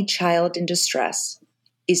for any child in distress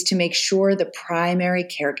is to make sure the primary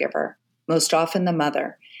caregiver, most often the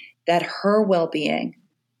mother, that her well-being,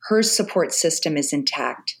 her support system is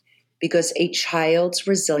intact, because a child's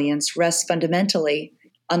resilience rests fundamentally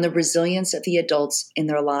on the resilience of the adults in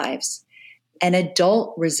their lives. And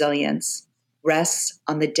adult resilience rests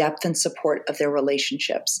on the depth and support of their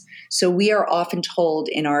relationships. So we are often told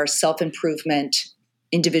in our self-improvement,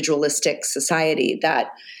 individualistic society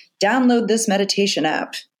that download this meditation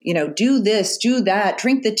app, do this, do that,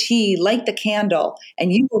 drink the tea, light the candle,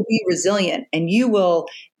 and you will be resilient and you will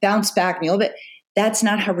bounce back a little bit. That's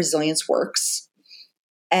not how resilience works.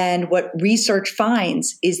 And what research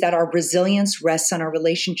finds is that our resilience rests on our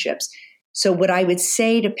relationships. So what I would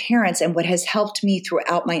say to parents, and what has helped me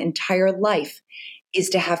throughout my entire life, is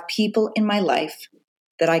to have people in my life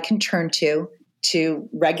that I can turn to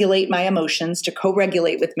regulate my emotions, to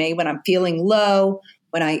co-regulate with me when I'm feeling low,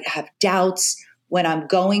 when I have doubts, when I'm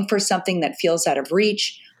going for something that feels out of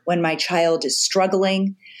reach, when my child is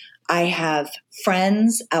struggling. I have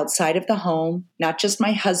friends outside of the home, not just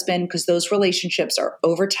my husband, because those relationships are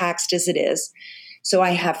overtaxed as it is. So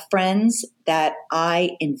I have friends that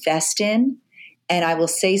I invest in. And I will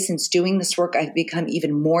say, since doing this work, I've become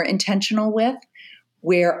even more intentional with,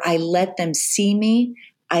 where I let them see me.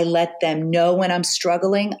 I let them know when I'm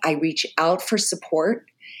struggling. I reach out for support,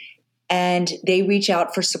 and they reach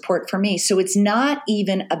out for support for me. So it's not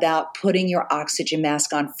even about putting your oxygen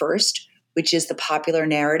mask on first, which is the popular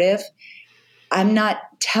narrative. I'm not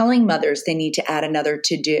telling mothers they need to add another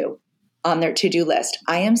to-do on their to-do list.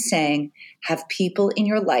 I am saying have people in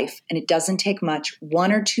your life, and it doesn't take much,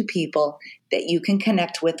 one or two people that you can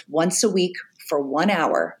connect with once a week for 1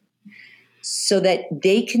 hour, so that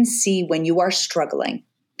they can see when you are struggling.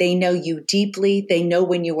 They know you deeply. They know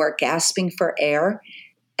when you are gasping for air,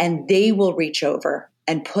 and they will reach over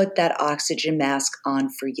and put that oxygen mask on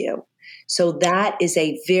for you. So that is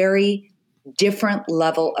a very different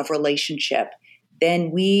level of relationship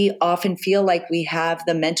than we often feel like we have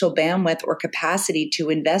the mental bandwidth or capacity to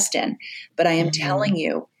invest in. But I am telling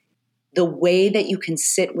you, the way that you can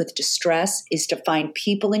sit with distress is to find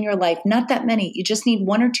people in your life, not that many. You just need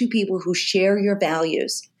one or two people who share your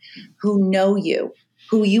values, who know you,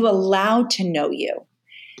 who you allow to know you,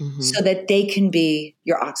 so that they can be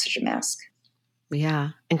your oxygen mask. Yeah.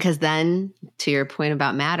 And because then, to your point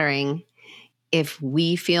about mattering, if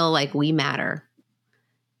we feel like we matter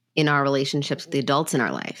in our relationships with the adults in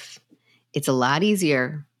our life, it's a lot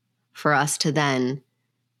easier for us to then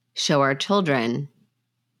show our children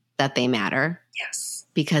that they matter. Yes.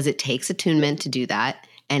 Because it takes attunement to do that,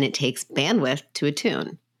 and it takes bandwidth to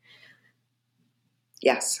attune.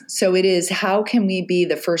 Yes. So it is, how can we be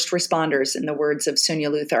the first responders, in the words of Sonia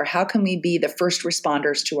Luthar? How can we be the first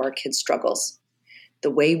responders to our kids' struggles? The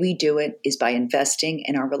way we do it is by investing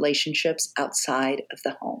in our relationships outside of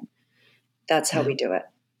the home. That's how we do it.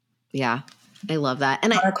 Yeah, I love that.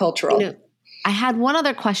 And countercultural. I had one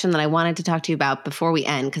other question that I wanted to talk to you about before we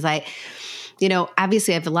end, because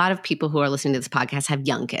obviously I have a lot of people who are listening to this podcast have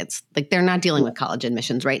young kids. Like, they're not dealing with college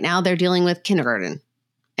admissions right now. They're dealing with kindergarten,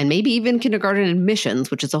 and maybe even kindergarten admissions,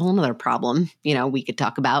 which is a whole nother problem, we could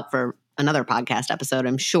talk about for another podcast episode,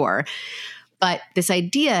 I'm sure. But this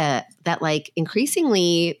idea that, like,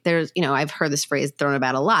 increasingly there's, I've heard this phrase thrown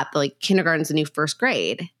about a lot, but like, kindergarten's the new first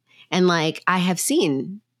grade. And like, I have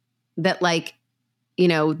seen that, like,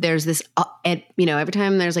 there's this, every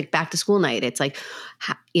time there's like back to school night, it's like,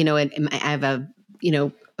 and I have a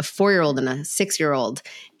 4-year-old and a 6-year-old,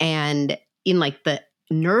 and in like the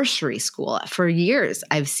nursery school for years,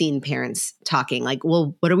 I've seen parents talking like,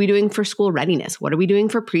 well, what are we doing for school readiness? What are we doing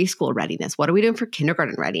for preschool readiness? What are we doing for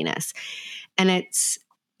kindergarten readiness? And it's,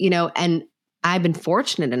 and I've been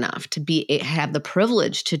fortunate enough to have the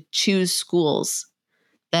privilege to choose schools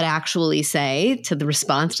that actually say, to the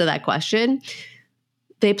response to that question,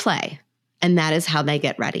 they play. And that is how they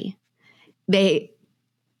get ready.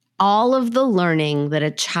 All of the learning that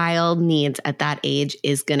a child needs at that age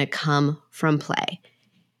is going to come from play.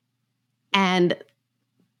 And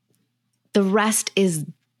the rest is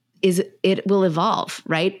it will evolve,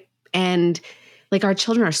 right? And like, our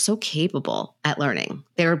children are so capable at learning.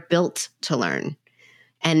 They're built to learn.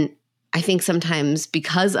 And I think sometimes,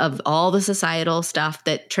 because of all the societal stuff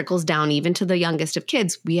that trickles down even to the youngest of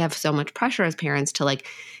kids, we have so much pressure as parents to like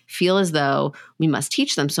feel as though we must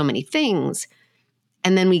teach them so many things.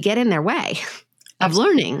 And then we get in their way of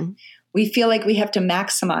learning. We feel like we have to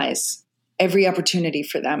maximize every opportunity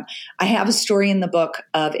for them. I have a story in the book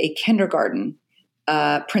of a kindergarten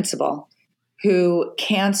principal who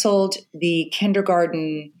canceled the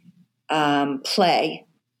kindergarten play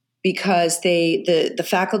because the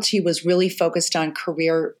faculty was really focused on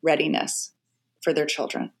career readiness for their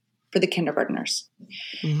children, for the kindergartners.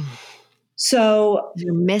 So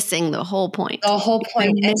you're missing the whole point. The whole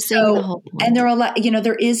point. You're missing the whole point. And there are a lot,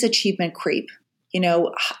 there is achievement creep.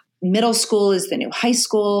 Middle school is the new high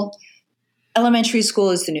school. Elementary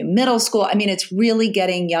school is the new middle school. I mean, it's really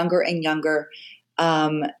getting younger and younger.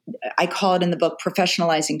 I call it in the book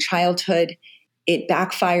professionalizing childhood. It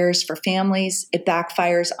backfires for families. It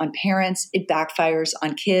backfires on parents. It backfires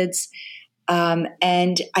on kids.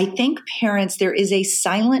 And I think parents, there is a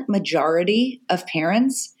silent majority of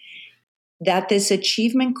parents that this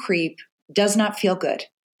achievement creep does not feel good,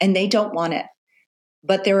 and they don't want it,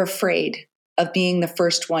 but they're afraid of being the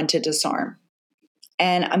first one to disarm.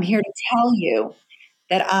 And I'm here to tell you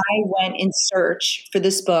that I went in search for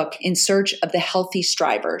this book, in search of the healthy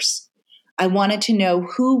strivers. I wanted to know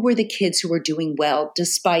who were the kids who were doing well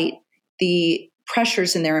despite the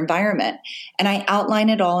pressures in their environment. And I outline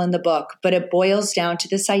it all in the book, but it boils down to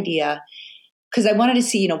this idea because I wanted to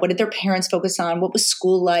see, what did their parents focus on? What was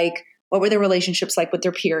school like? What were their relationships like with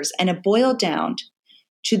their peers? And it boiled down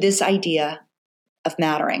to this idea of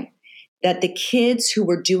mattering, that the kids who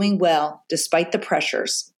were doing well despite the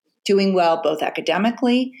pressures, doing well both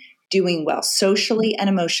academically, doing well socially and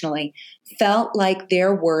emotionally, felt like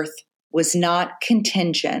their worth was not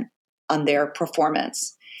contingent on their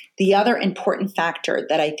performance. The other important factor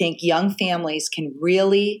that I think young families can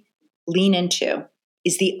really lean into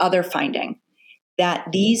is the other finding, that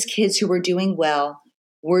these kids who were doing well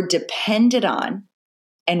were depended on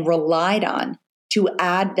and relied on to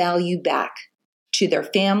add value back to their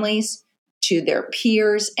families, to their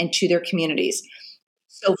peers, and to their communities.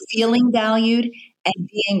 So feeling valued and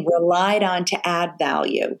being relied on to add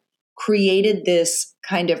value created this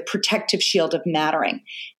kind of protective shield of mattering.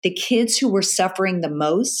 The kids who were suffering the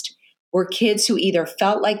most were kids who either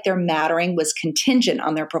felt like their mattering was contingent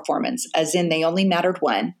on their performance, as in they only mattered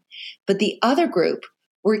when, but the other group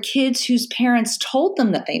were kids whose parents told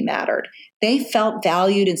them that they mattered. They felt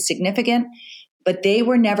valued and significant, but they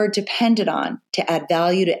were never depended on to add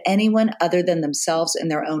value to anyone other than themselves and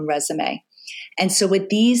their own resume. And so what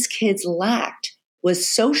these kids lacked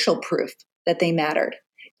was social proof that they mattered.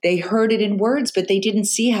 They heard it in words, but they didn't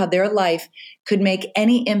see how their life could make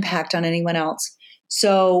any impact on anyone else.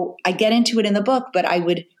 So I get into it in the book, but I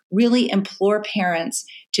would really implore parents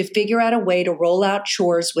to figure out a way to roll out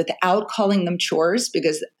chores without calling them chores,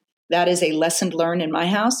 because that is a lesson learned in my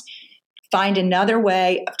house. Find another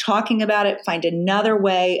way of talking about it. Find another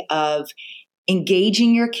way of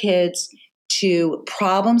engaging your kids to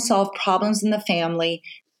problem solve problems in the family,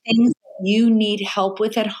 things you need help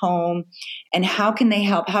with at home, and how can they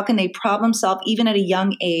help? How can they problem solve even at a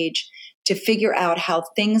young age to figure out how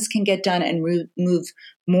things can get done and move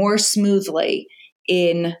more smoothly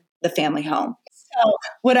in the family home? So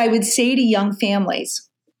what I would say to young families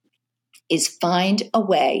is find a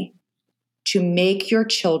way to make your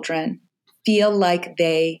children feel like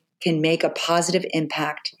they can make a positive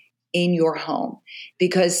impact in your home,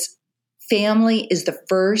 because family is the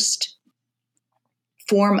first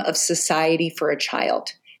form of society for a child.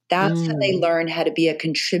 That's how they learn how to be a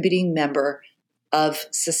contributing member of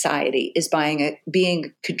society, is being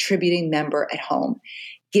a contributing member at home.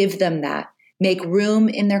 Give them that. Make room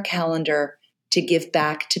in their calendar to give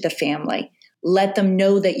back to the family. Let them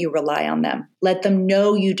know that you rely on them. Let them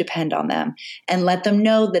know you depend on them, and let them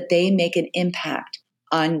know that they make an impact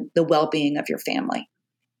on the well-being of your family.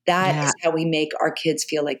 That is how we make our kids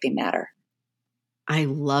feel like they matter. I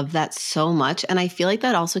love that so much. And I feel like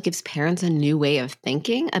that also gives parents a new way of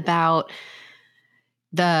thinking about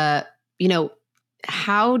how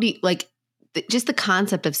do you, just the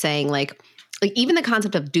concept of saying like even the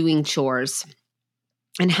concept of doing chores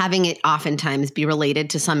and having it oftentimes be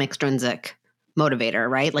related to some extrinsic motivator,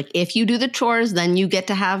 right? Like if you do the chores, then you get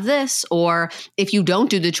to have this, or if you don't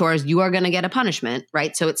do the chores, you are going to get a punishment,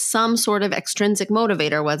 right? So it's some sort of extrinsic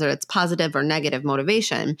motivator, whether it's positive or negative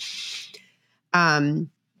motivation.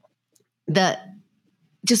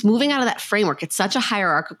 Just moving out of that framework, it's such a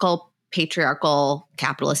hierarchical, patriarchal,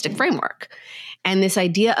 capitalistic framework. And this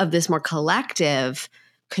idea of this more collective,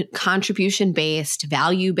 contribution-based,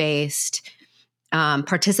 value-based,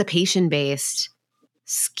 participation-based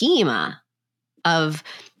schema of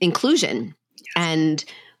inclusion.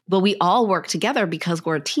 But we all work together because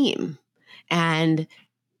we're a team. And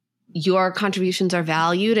your contributions are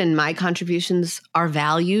valued and my contributions are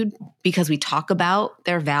valued because we talk about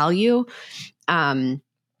their value. And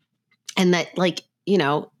that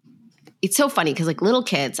it's so funny because like little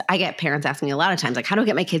kids, I get parents asking me a lot of times, like, how do I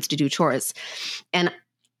get my kids to do chores? And,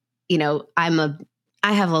 I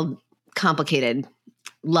have a complicated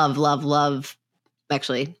love,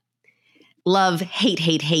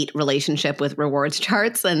 hate relationship with rewards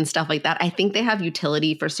charts and stuff like that. I think they have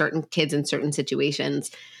utility for certain kids in certain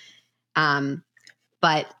situations.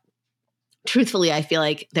 But truthfully, I feel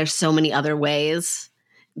like there's so many other ways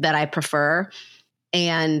that I prefer.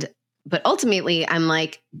 But ultimately I'm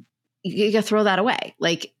like, you gotta throw that away.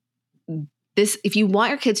 Like this, if you want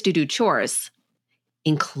your kids to do chores,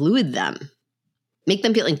 include them, make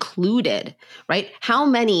them feel included, right? How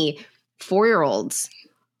many 4-year-olds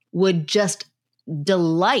would just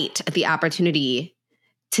delight at the opportunity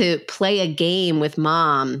to play a game with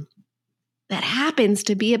mom that happens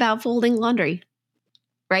to be about folding laundry,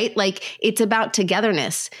 right? Like it's about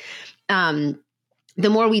togetherness. the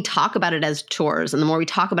more we talk about it as chores and the more we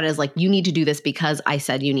talk about it as like, you need to do this because I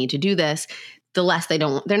said you need to do this, the less they're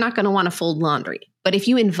not going to want to fold laundry. But if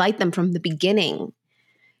you invite them from the beginning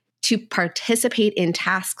to participate in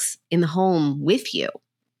tasks in the home with you,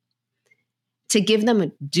 to give them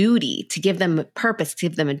a duty, to give them a purpose, to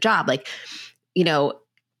give them a job, like,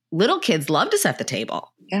 little kids love to set the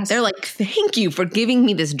table. Yes. They're like, thank you for giving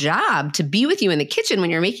me this job to be with you in the kitchen when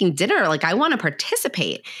you're making dinner. Like, I want to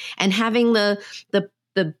participate. And having I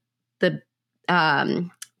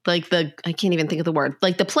can't even think of the word,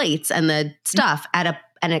 like the plates and the stuff at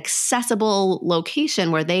an accessible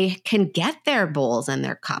location where they can get their bowls and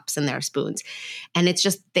their cups and their spoons. And it's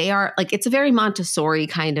just, it's a very Montessori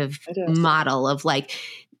kind of model of like,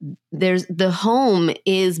 the home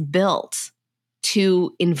is built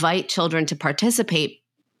to invite children to participate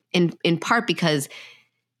in part because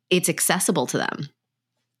it's accessible to them.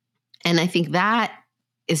 And I think that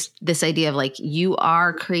is this idea of like, you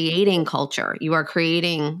are creating culture, you are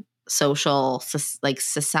creating social, like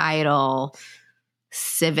societal,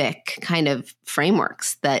 civic kind of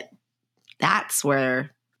frameworks that's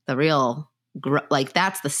where the real,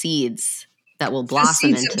 that's the seeds that will blossom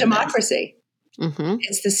into the seeds of democracy. Mm-hmm.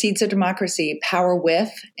 It's the seeds of democracy, power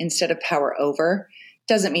with instead of power over.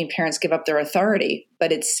 Doesn't mean parents give up their authority,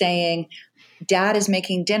 but it's saying dad is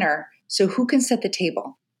making dinner. So who can set the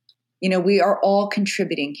table? We are all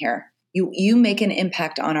contributing here. You make an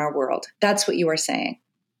impact on our world. That's what you are saying.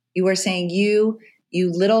 You are saying you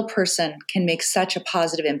little person can make such a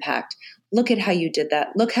positive impact. Look at how you did that.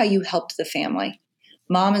 Look how you helped the family.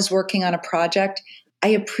 Mom is working on a project. I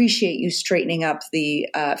appreciate you straightening up the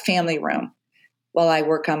family room while I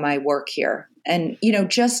work on my work here. And,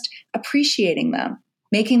 just appreciating them,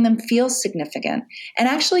 making them feel significant, and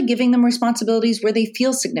actually giving them responsibilities where they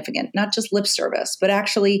feel significant, not just lip service, but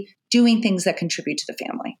actually doing things that contribute to the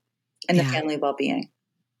family and the family well-being.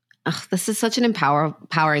 Oh, this is such an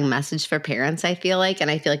empowering message for parents, I feel like.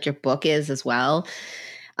 And I feel like your book is as well.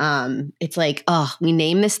 It's like, we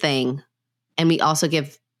name this thing and we also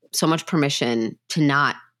give so much permission to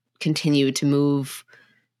not continue to move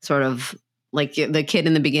sort of like the kid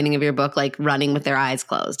in the beginning of your book, like running with their eyes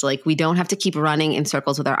closed. Like, we don't have to keep running in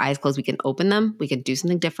circles with our eyes closed. We can open them. We can do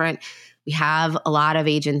something different. We have a lot of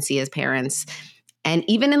agency as parents. And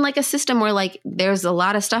even in like a system where like there's a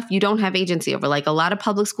lot of stuff you don't have agency over, like a lot of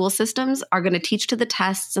public school systems are going to teach to the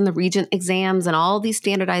tests and the regent exams and all these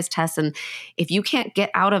standardized tests. And if you can't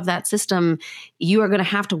get out of that system, you are going to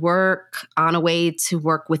have to work on a way to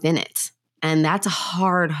work within it. And that's a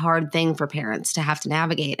hard, hard thing for parents to have to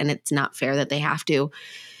navigate. And it's not fair that they have to,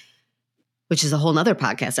 which is a whole nother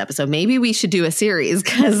podcast episode. Maybe we should do a series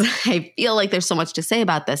because I feel like there's so much to say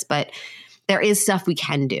about this, but there is stuff we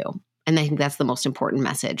can do. And I think that's the most important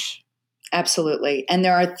message. Absolutely. And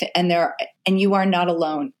you are not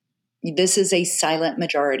alone. This is a silent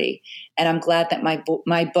majority. And I'm glad that my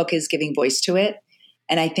book is giving voice to it.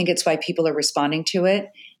 And I think it's why people are responding to it.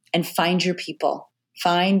 And find your people.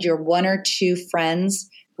 Find your one or two friends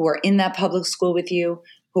who are in that public school with you,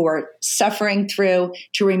 who are suffering through,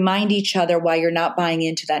 to remind each other why you're not buying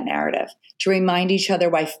into that narrative, to remind each other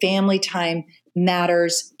why family time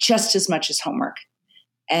matters just as much as homework.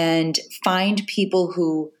 And find people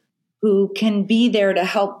who can be there to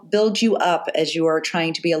help build you up as you are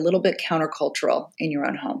trying to be a little bit countercultural in your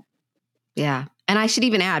own home. Yeah. And I should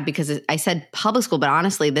even add, because I said public school, but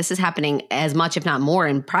honestly, this is happening as much, if not more,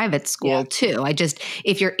 in private school too.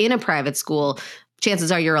 If you're in a private school,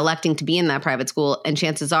 chances are you're electing to be in that private school. And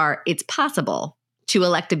chances are it's possible to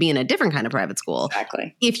elect to be in a different kind of private school.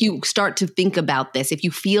 Exactly. If you start to think about this, if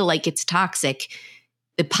you feel like it's toxic,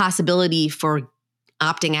 the possibility for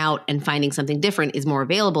opting out and finding something different is more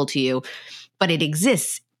available to you, but it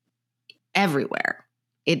exists everywhere.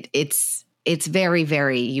 It's very,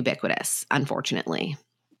 very ubiquitous, unfortunately.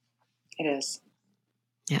 It is.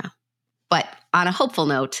 Yeah. But on a hopeful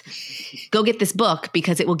note, go get this book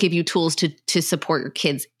because it will give you tools to support your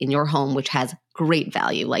kids in your home, which has great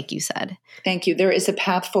value, like you said. Thank you. There is a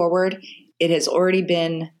path forward. It has already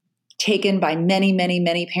been taken by many, many,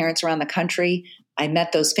 many parents around the country. I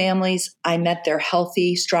met those families. I met their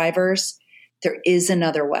healthy strivers. There is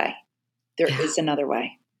another way. There is another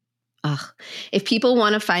way. If people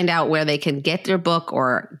want to find out where they can get your book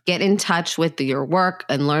or get in touch with your work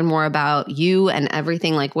and learn more about you and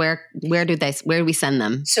everything, like where do we send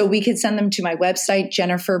them? So we could send them to my website,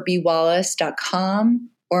 jenniferbwallace.com,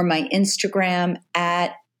 or my Instagram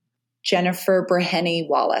at Jennifer Breheny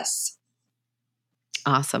Wallace.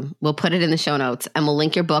 Awesome. We'll put it in the show notes and we'll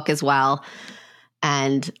link your book as well.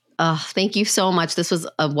 And thank you so much. This was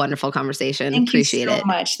a wonderful conversation. Appreciate it. Thank you so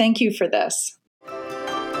much. Thank you for this.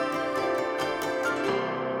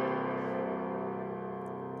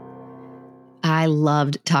 I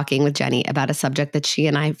loved talking with Jenny about a subject that she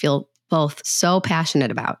and I feel both so passionate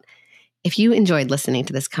about. If you enjoyed listening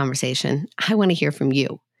to this conversation, I want to hear from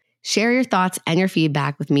you. Share your thoughts and your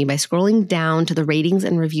feedback with me by scrolling down to the ratings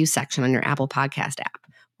and review section on your Apple Podcast app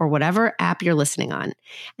or whatever app you're listening on,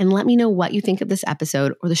 and let me know what you think of this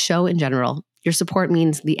episode or the show in general. Your support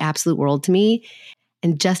means the absolute world to me,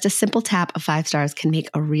 and just a simple tap of 5 stars can make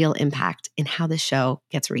a real impact in how this show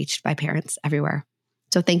gets reached by parents everywhere.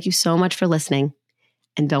 So thank you so much for listening,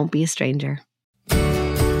 and don't be a stranger.